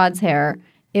Sweeney Todd's hair.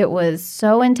 It was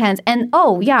so intense. And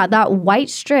oh, yeah, that white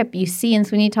strip you see in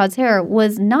Sweeney Todd's hair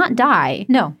was not dye.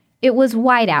 No. It was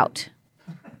white out.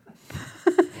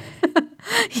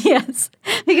 Yes,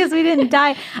 because we didn't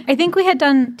dye. I think we had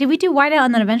done, did we do white out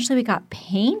and then eventually we got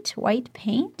white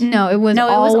paint? No, it was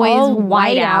always all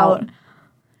white out.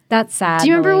 That's sad. Do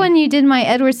you remember when you did my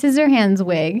Edward Scissorhands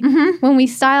wig? When we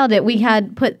styled it, we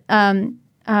had put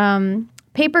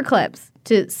paper clips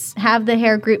to have the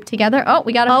hair grouped together. Oh,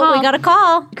 we got a call. we got a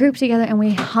call. Grouped together, and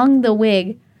we hung the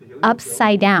wig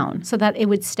upside down. So that it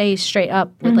would stay straight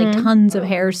up with like tons of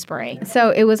hairspray.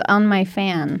 So it was on my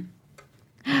fan.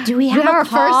 Do we We have have a our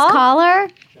call? first caller.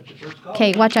 That's your first call.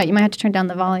 Okay, watch out. You might have to turn down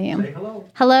the volume. Say hello.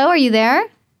 Hello, are you there?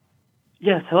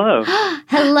 Yes, hello.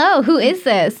 Hello, who is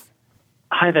this?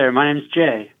 Hi there, my name's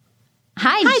Jay.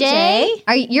 Hi,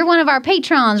 Jay. You're one of our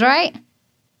patrons, right?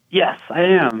 Yes, I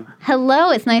am. Hello,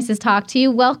 it's nice to talk to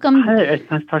you. Welcome. Hi there, it's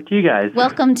nice to talk to you guys.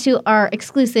 Welcome to our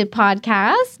exclusive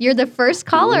podcast. You're the first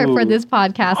caller for Ooh. this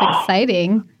podcast.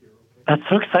 Exciting. That's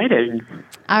so exciting.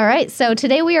 All right, so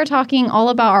today we are talking all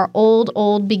about our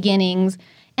old beginnings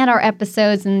and our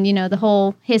episodes and, you know, the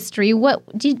whole history. What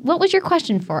was your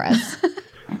question for us?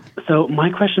 So my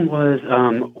question was,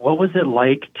 what was it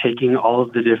like taking all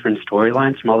of the different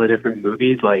storylines from all the different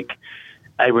movies, like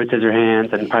Edward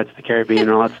Scissorhands and Pirates of the Caribbean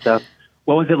and all that stuff?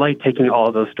 What was it like taking all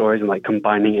of those stories and like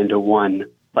combining into one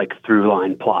like through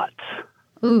line plot?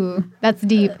 Ooh, that's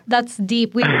deep. That's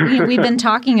deep. We've been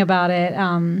talking about it.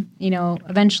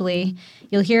 Eventually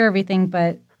you'll hear everything,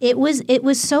 but it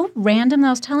was so random that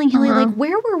I was telling Hilly, like,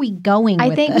 where were we going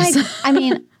with this?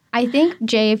 I think,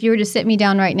 Jay, if you were to sit me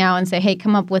down right now and say, hey,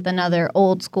 come up with another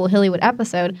old school Hillywood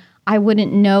episode, I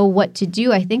wouldn't know what to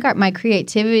do. I think my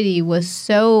creativity was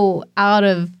so out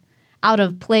of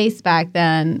place back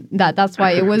then that's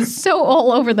why it was so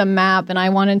all over the map, and I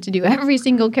wanted to do every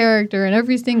single character and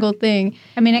every single thing.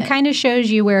 I mean, it kind of shows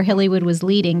you where Hillywood was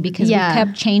leading because we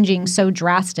kept changing so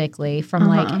drastically from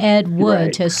like Ed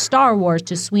Wood to Star Wars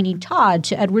to Sweeney Todd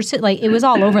to Edward like it was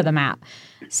all over the map.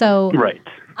 So Right.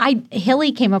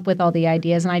 Hilly came up with all the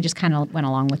ideas, and I just kind of went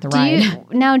along with the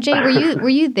ride. Now, Jay, were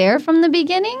you there from the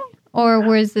beginning, or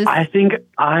was this? I think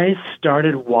I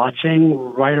started watching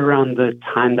right around the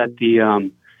time that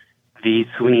the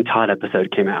Sweeney Todd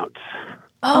episode came out.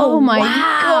 Oh my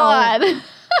God!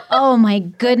 Oh my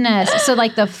goodness! So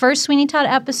like the first Sweeney Todd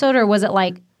episode, or was it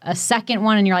like a second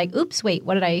one, and you're like, "Oops, wait,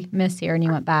 what did I miss here?" And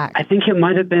you went back. I think it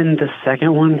might have been the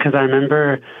second one because I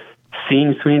remember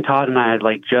seeing Sweeney Todd, and I had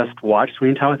like just watched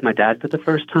Sweeney Todd with my dad for the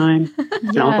first time,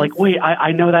 and I was like, "Wait,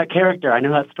 I know that character, I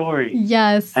know that story."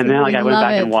 Yes, And then like I went love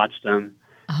back it. and watched them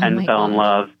and fell in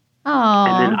love. Oh,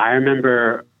 And then I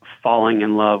remember falling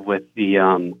in love with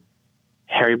the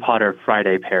Harry Potter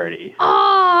Friday parody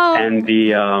and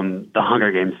the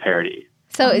Hunger Games parody.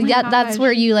 So that's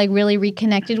where you like really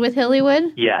reconnected with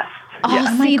Hillywood. Yes. Oh,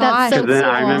 yes. see, that's so Because then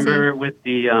cool. I remember with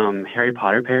the Harry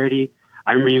Potter parody,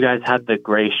 I remember you guys had the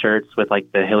gray shirts with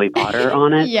like the Harry Potter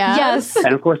on it. Yes.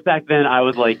 And of course, back then I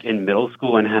was like in middle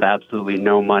school and had absolutely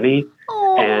no money.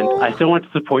 Aw. And I still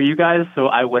wanted to support you guys, so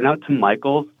I went out to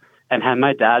Michael's and had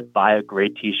my dad buy a gray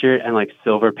T-shirt and like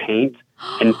silver paint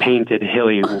and painted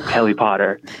Harry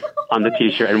Potter on the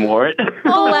T-shirt and wore it.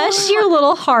 Bless your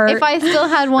little heart. If I still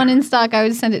had one in stock, I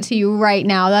would send it to you right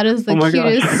now. That is the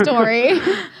cutest gosh. story.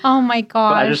 Oh my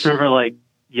gosh. But I just remember like,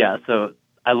 yeah, so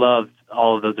I loved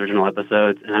all of those original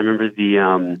episodes. And I remember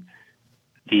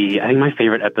I think my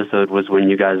favorite episode was when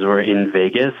you guys were in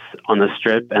Vegas on the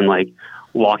Strip and like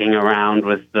walking around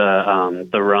with the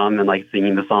rum and like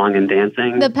singing the song and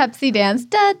dancing. The Pepsi dance.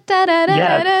 Da, da, da, da,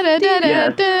 Yes. da, da, da,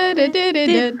 Yes. da, da, da,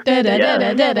 da, da,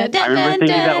 da, da, da, da. I remember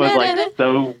thinking that was like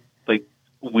so like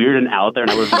weird and out there,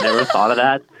 and I would have never thought of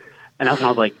that. And I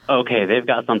was like, okay, they've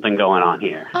got something going on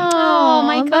here. Oh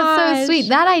my that's gosh. so sweet.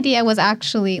 That idea was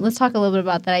actually, let's talk a little bit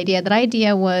about that idea. That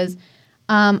idea was,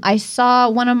 I saw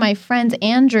one of my friends,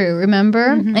 Andrew, remember?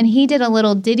 And he did a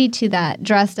little ditty to that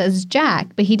dressed as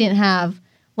Jack, but he didn't have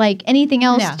like anything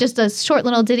else, Yeah. just a short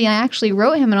little ditty. I actually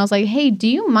wrote him and I was like, hey, do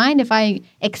you mind if I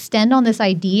extend on this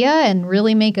idea and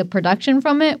really make a production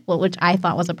from it? Well, which I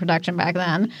thought was a production back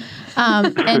then.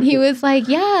 And he was like,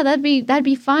 yeah, that'd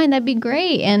be fine. That'd be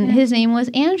great. And his name was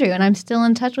Andrew, and I'm still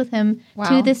in touch with him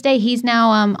to this day. He's now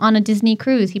on a Disney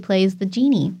cruise. He plays the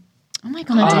genie. Oh my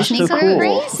On a gosh. Disney so cruise.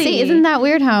 cool. Crazy. See, isn't that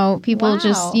weird how people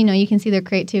just, Wow. you can see their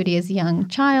creativity as a young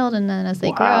child and then as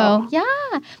they Wow. grow.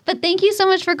 Yeah. But thank you so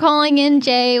much for calling in,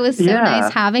 Jay. It was so Yeah.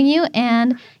 nice having you.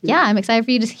 And yeah, I'm excited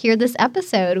for you to hear this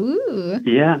episode. Ooh.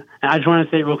 Yeah, and I just want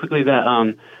to say real quickly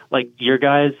that like your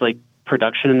guys' like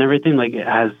production and everything like it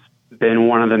has been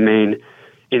one of the main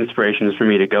inspirations for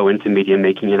me to go into media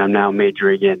making, and I'm now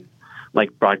majoring in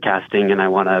like broadcasting, and I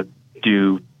want to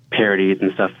do parodies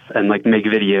and stuff and like make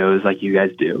videos like you guys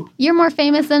do. You're more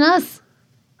famous than us.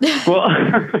 Well,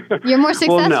 You're more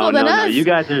successful well, no, than no, us. no. You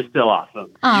guys are still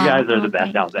awesome. Aw, you guys are the oh, best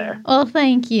thank out there. Well,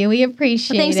 thank you. We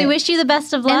appreciate Thanks. it. We wish you the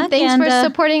best of luck. and thanks for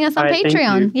supporting us on All right, thank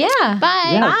Patreon. you. Yeah. Bye.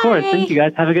 Yeah, of course. Bye. Thank you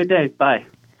guys. Have a good day. Bye.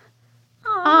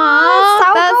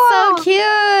 Aw, that's cool. so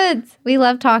cute. We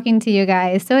love talking to you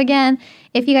guys. So again,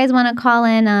 if you guys want to call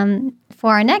in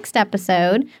for our next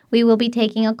episode, we will be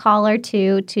taking a call or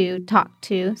two to talk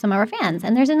to some of our fans.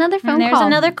 And there's another phone And there's call.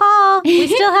 another call. We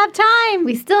still have time.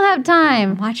 We still have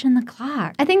time. I'm watching the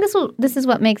clock. I think this is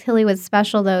what makes Hillywood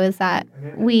special, though, is that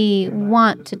we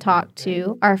want to talk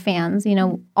to our fans,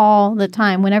 all the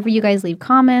time. Whenever you guys leave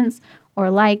comments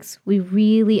or likes, we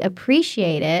really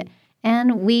appreciate it.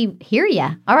 And we hear you.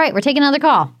 All right, we're taking another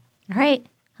call. All right.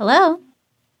 Hello.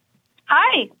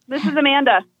 Hi, this is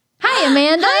Amanda. Hi,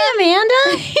 Amanda. Hi,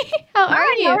 Amanda. How are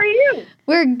Hi, you? how are you?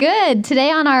 We're good. Today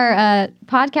on our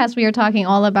podcast, we are talking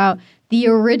all about the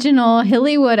original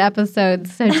Hillywood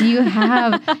episodes. So do you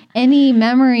have any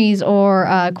memories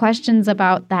or questions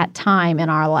about that time in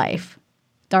our life?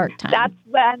 Dark time. That's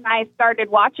when I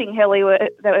started watching Hillywood.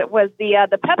 It was the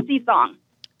Pepsi song.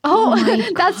 Oh,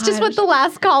 that's just what the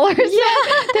last caller said.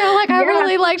 They're like, I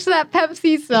really liked that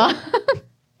Pepsi song.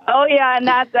 Oh yeah, and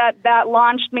that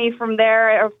launched me from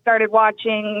there. I started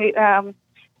watching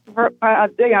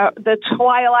the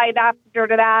Twilight after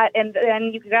that, and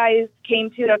then you guys came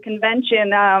to a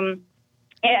convention,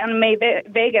 Anime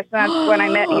Vegas. And that's when I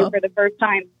met you for the first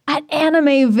time. At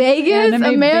Anime Vegas, Anime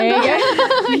Amanda.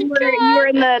 You were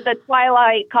in the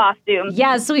Twilight costume.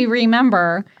 Yes, we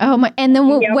remember. Oh my! And then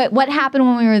Yep. what happened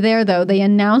when we were there? Though they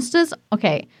announced us.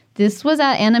 Okay, this was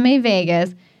at Anime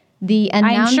Vegas.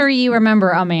 I'm sure you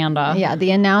remember Amanda. Yeah, the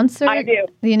announcer. I do.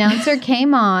 The announcer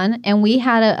came on, and we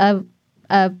had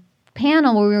a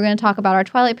panel where we were going to talk about our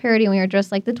Twilight parody, and we were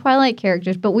dressed like the Twilight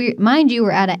characters. But mind you,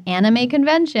 we're at an anime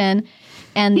convention,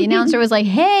 and the announcer was like,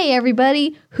 "Hey,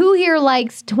 everybody, who here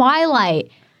likes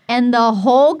Twilight?" And the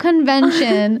whole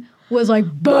convention was like,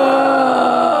 "Boo!"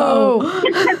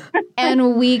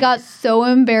 And we got so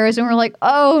embarrassed, and we're like,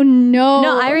 "Oh no!"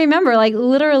 No, I remember,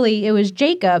 literally, it was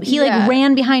Jacob. He,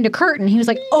 ran behind a curtain. He was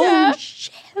like, oh,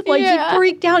 shit. He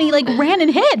freaked out. He, ran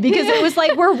and hid because it was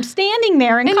like, we're standing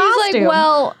there in And costume. he's like,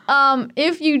 well,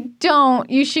 if you don't,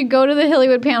 you should go to the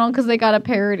Hillywood panel because they got a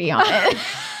parody on it.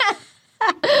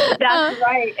 That's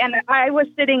right. And I was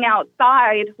sitting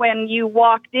outside when you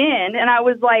walked in, and I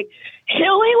was like,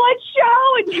 Hillywood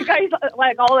show! And you guys,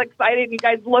 all excited. You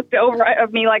guys looked over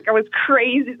at me like I was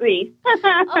crazy.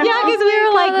 Yeah, because we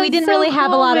were God, we didn't that's so really have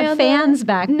a cool, lot of Amanda. fans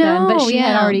back then, but No, she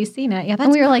had yeah. already seen it. Yeah, that's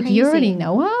And we were like, you crazy. already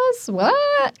know us?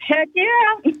 What? Heck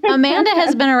yeah. Amanda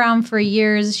has been around for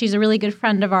years. She's a really good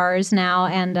friend of ours now.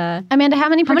 And Amanda, how many how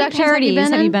many productions parodies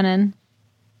have you been in?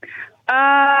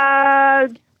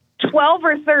 12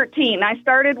 or 13. I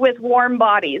started with Warm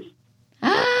Bodies.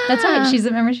 That's right.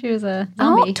 Remember she was a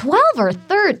Oh, zombie. 12 or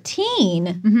 13.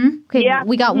 Mm-hmm. Okay, Yeah.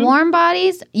 we got Warm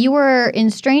Bodies. You were in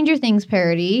Stranger Things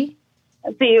parody.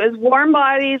 Let's see, it was Warm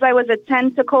Bodies. I was a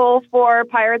tentacle for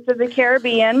Pirates of the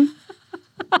Caribbean.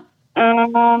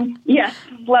 Yes,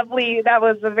 lovely. That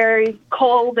was a very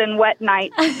cold and wet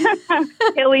night.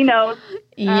 Hilly knows.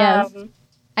 Yes.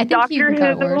 I think Doctor you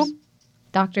got Who. worse.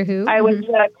 Doctor Who? I was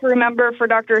a crew member for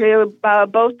Doctor Who,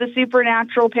 both the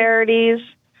Supernatural parodies,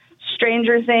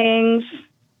 Stranger Things.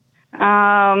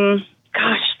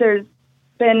 There's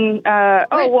been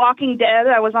Walking Dead.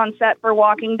 I was on set for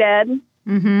Walking Dead.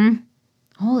 Mm-hmm.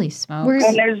 Holy smokes.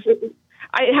 And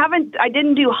I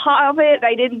didn't do Hobbit.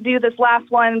 I didn't do this last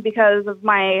one because of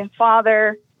my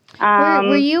father.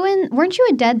 weren't you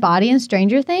a dead body in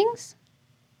Stranger Things?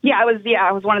 Yeah,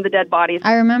 I was one of the dead bodies.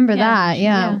 I remember that.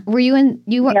 Yeah. Were you in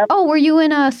were you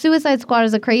in Suicide Squad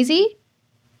as a crazy?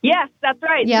 Yes, that's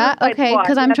right. Yeah, Suicide okay, Squad.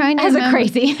 because I'm trying to As a remember.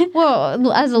 crazy.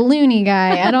 Well, as a loony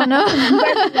guy, I don't know. You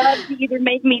guys love to either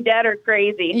make me dead or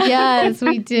crazy. Yes,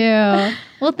 we do.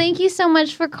 Well, thank you so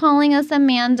much for calling us,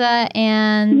 Amanda,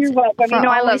 and You're welcome. for You know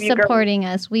I always love you, girls. supporting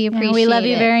us. We appreciate we love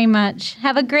you it. very much.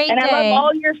 Have a great And day. I love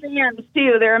all your fans,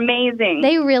 too. They're amazing.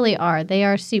 They really are. They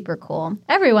are super cool.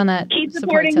 Everyone that Keep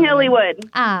supports supporting Hilly. Hillywood.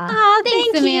 Oh,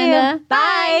 Thanks, thank Amanda. you.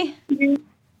 Bye.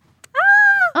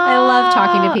 I love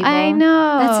talking to people. I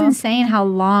know. That's insane how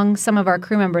long some of our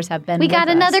crew members have been We with got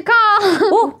us. another call.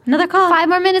 Oh, another call. 5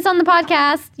 more minutes on the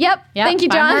podcast. Yep. Thank you,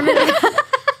 5 John. more minutes.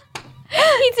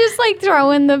 He's just like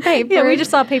throwing the paper. Yeah, we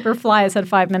just saw paper fly. It said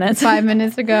 5 minutes. 5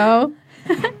 minutes ago.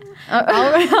 All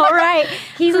right.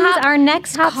 Who's our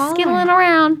next Hop caller? skittling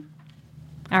around.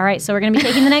 All right, so we're going to be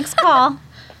taking the next call.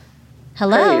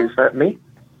 Hello. Hey, is that me?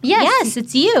 Yes,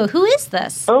 it's you. Who is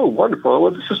this? Oh, wonderful.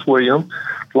 Well, this is William,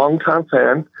 longtime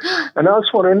fan. And I was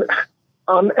wondering,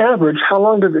 on average, how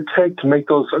long did it take to make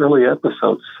those early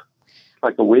episodes?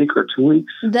 Like a week or 2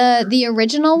 weeks? The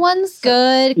original ones?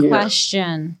 Good Yeah.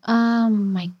 question.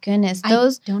 My goodness.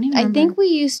 Those I don't even I remember. think we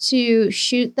used to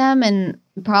shoot them in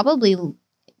probably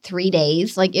 3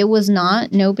 days. Like it was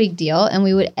no big deal. And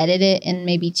we would edit it in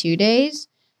maybe 2 days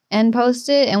and post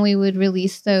it. And we would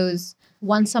release those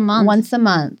once a month. once a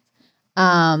month.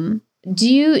 Do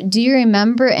you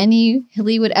remember any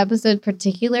Hillywood episode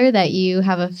particular that you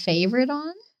have a favorite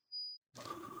on?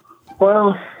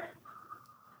 Well,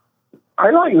 I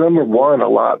like number one a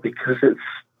lot because it's...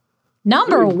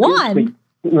 Number it gives one? me-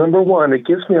 number one, it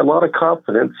gives me a lot of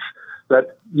confidence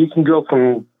that you can go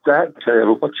from that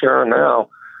to what you are now.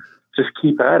 Just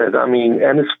keep at it. I mean,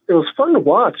 and it was fun to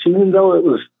watch, even though it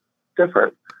was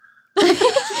different.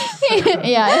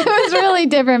 Yeah, it was really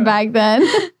different back then.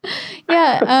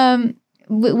 Yeah,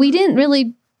 we didn't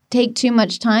really take too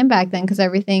much time back then because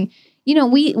everything,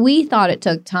 we thought it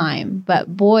took time,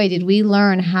 but boy, did we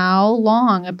learn how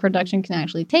long a production can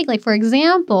actually take. Like, for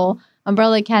example,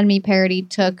 Umbrella Academy parody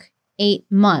took 8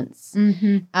 months.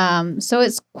 Mm-hmm. So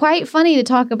it's quite funny to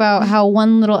talk about how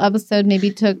one little episode maybe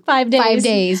took 5 days. 5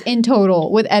 days in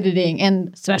total with editing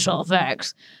and special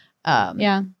effects.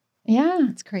 Yeah, Yeah.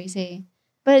 it's crazy.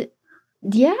 But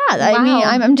yeah, I Wow. mean,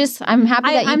 I'm happy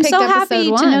that you I'm picked so episode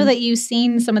happy one. to know that you've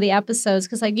seen some of the episodes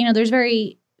because, there's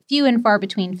very few and far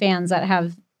between fans that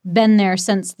have been there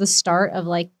since the start of,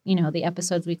 the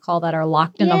episodes we call that are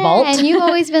locked in a vault. And you've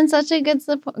always been such a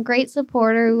great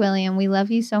supporter, William. We love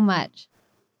you so much.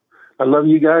 I love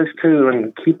you guys, too,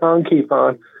 and keep on.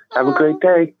 Have a great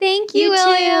day. Thank you, You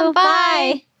William. too.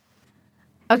 Bye.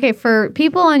 Okay, for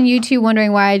people on YouTube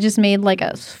wondering why I just made like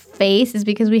a face is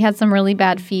because we had some really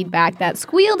bad feedback that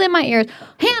squealed in my ears.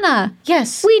 Hannah,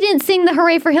 Yes. we didn't sing the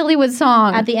Hooray for Hillywood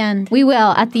song. At the end. We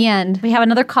will at the end. We have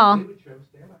another call.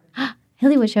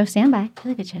 Hillywood Show, stand by.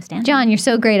 Hillywood Show stand. John, you're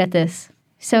so great at this.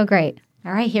 So great.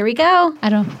 All right, here we go. I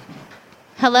don't.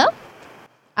 Hello?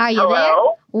 Are you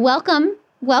Hello? there? Welcome.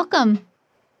 Welcome.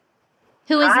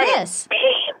 Who is Hi, this?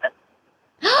 Dave.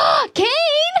 Kane!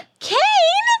 Kane!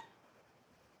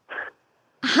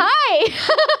 Hi.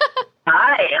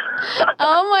 Hi.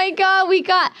 Oh my God, we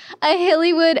got a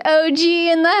Hillywood OG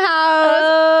in the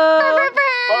house.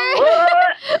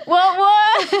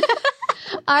 What?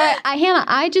 All right, Hannah,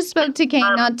 I just spoke to Kane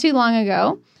not too long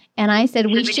ago, and I said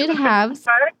we should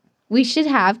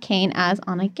have Kane as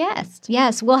on a guest.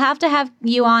 Yes, we'll have to have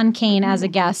you on, Kane, as a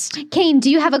guest. Kane, do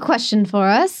you have a question for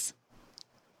us?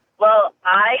 Well,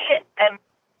 I am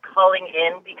calling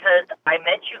in because I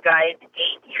met you guys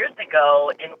 8 years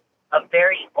ago in a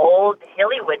very old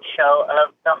Hillywood show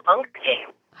of the Hunger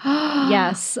Games.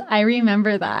 Yes, I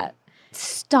remember that.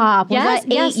 Stop. Was Yes,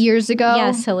 that 8 yes. years ago?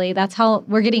 Yes, Hilly, that's how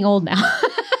we're getting old now.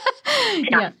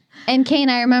 Yeah. And Kane,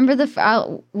 I remember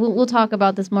we'll talk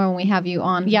about this more when we have you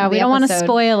on. Yeah, the we don't want to episode.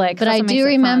 spoil it. 'cause But that's I what do makes it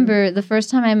fun. remember the first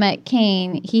time I met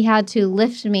Kane, he had to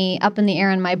lift me up in the air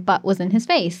and my butt was in his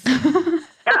face.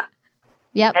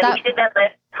 Yep. And we did that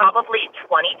list probably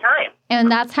 20 times.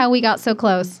 And that's how we got so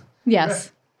close.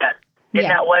 Yes. Yes, in Yeah.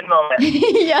 that one moment.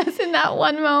 Yes, in that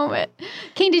one moment.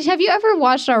 Kane, have you ever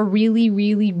watched our really,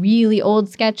 really, really old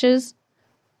sketches?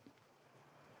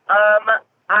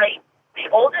 The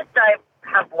oldest I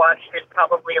have watched is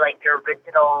probably like the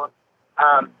original,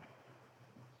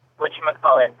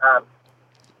 whatchamacallit,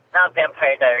 not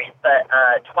Vampire Diaries, but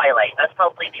Twilight. That's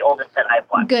probably the oldest that I've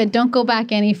watched. Good. Don't go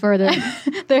back any further.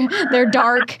 They're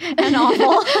dark and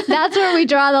awful. That's where we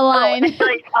draw the line. It's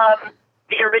like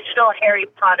the original Harry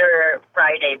Potter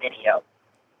Friday video.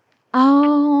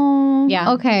 Oh.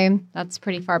 Yeah. Okay. That's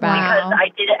pretty far back. Wow. Because I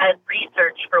did it as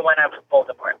research for when I was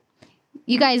Voldemort.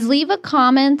 You guys leave a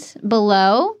comment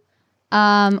below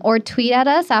or tweet at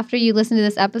us after you listen to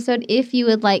this episode if you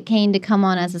would like Kane to come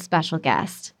on as a special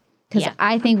guest. Because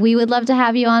I think we would love to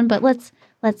have you on, but let's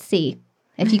see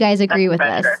if you guys agree with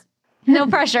us. No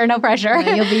pressure, no pressure.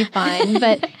 No, you'll be fine.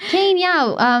 But Kane,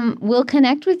 we'll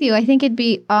connect with you. I think it'd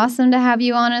be awesome to have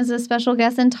you on as a special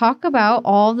guest and talk about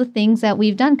all the things that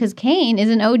we've done. Because Kane is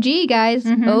an OG, guys.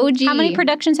 OG. How many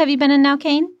productions have you been in now,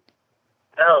 Kane?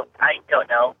 Oh, I don't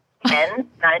know. 9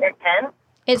 or 10?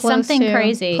 It's Close something to.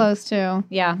 crazy. Close to.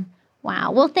 Yeah.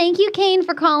 Wow. Well, thank you, Kane,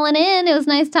 for calling in. It was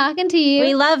nice talking to you.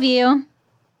 We love you.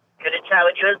 Good to chat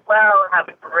with you as well. Have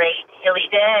a great hilly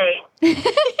day.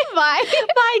 Bye.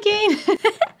 Bye, Kane.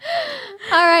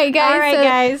 All right, guys. All right,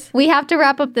 guys. We have to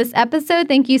wrap up this episode.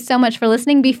 Thank you so much for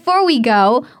listening. Before we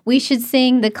go, we should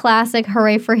sing the classic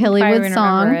Hooray for Hillywood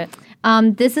song.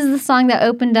 This is the song that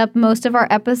opened up most of our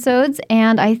episodes,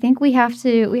 and I think we have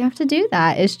to do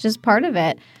that. It's just part of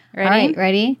it. Ready? All right,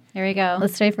 ready? Here we go.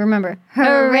 Let's try to remember.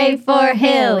 Hooray for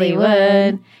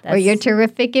Hillywood. Where you're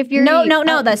terrific if you're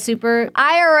No, that's super.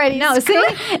 I already No, see?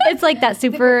 It's like that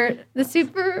super. the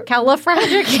super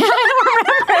Califragilistic.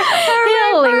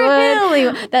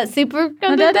 Hollywood. That super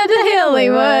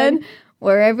Hollywood.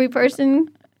 Where every person.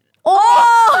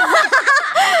 Oh!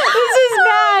 This is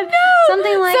bad. No.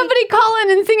 Something like. Somebody call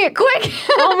in and sing it quick.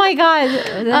 Oh my God.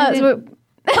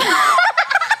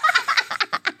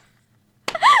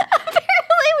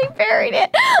 Apparently we buried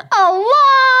it a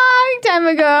long time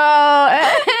ago.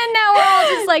 And now we're all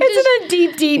just like. It's in a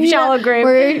deep, deep, shallow grave.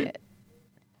 We're,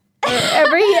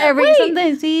 every Wait.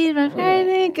 something seed my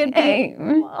faith could be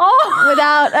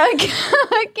without a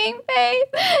fucking face,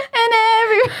 and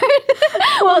every word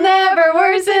will never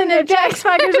worsen if Jack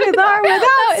Spikers with or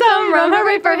without some rum.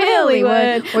 Hooray for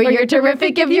Hillywood, where you're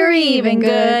terrific if you're even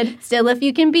good. Still, if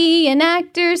you can be an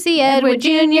actor, see Edward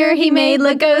Jr. He made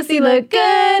Lugosi look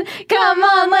good. Come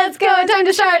on, let's go. Time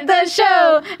to start the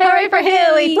show. Hooray for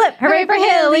Hilly, flip. Hooray for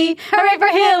Hilly. Hooray for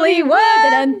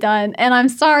Hillywood. Dun dun. And I'm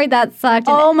sorry that sucked.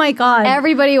 And Oh my God.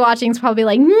 everybody watching is probably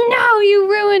like, no, you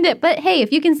ruined it. But hey,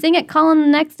 if you can sing it, call in the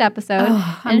next episode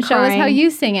and show us how you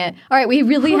sing it. All right, we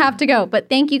really have to go. But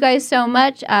thank you guys so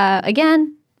much.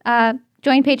 Again,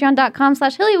 join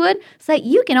patreon.com/Hillywood so that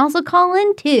you can also call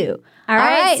in too. All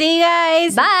right. See you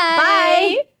guys. Bye.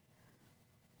 Bye.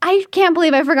 I can't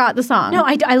believe I forgot the song. No,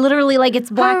 I literally like it's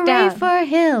blacked Hooray out. for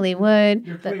Hillywood.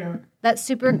 You're clear. That's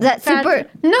super. That super.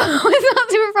 No, it's not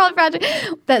super frolly project.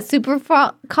 That super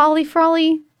collie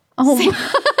frolly. Oh,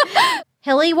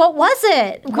 Hilly, what was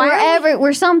it?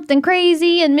 we're something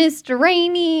crazy and Mr.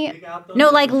 Rainey. No,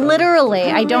 like literally.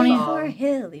 I don't even. For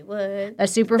Hillywood.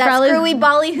 That's super That frolly. screwy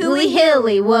bolly hooey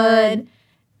Hillywood.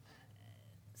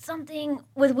 Something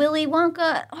with Willy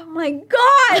Wonka. Oh my God!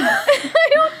 I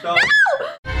don't know.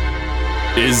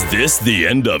 Is this the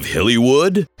end of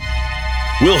Hillywood?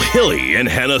 Will Hilly and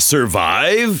Hannah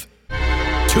survive?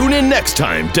 Tune in next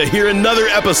time to hear another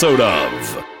episode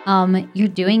of... You're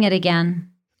doing it again.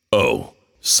 Oh,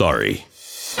 sorry.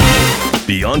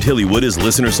 Beyond Hillywood is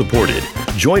listener supported.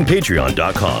 Join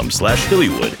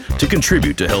patreon.com/Hillywood to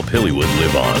contribute to help Hillywood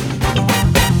live on.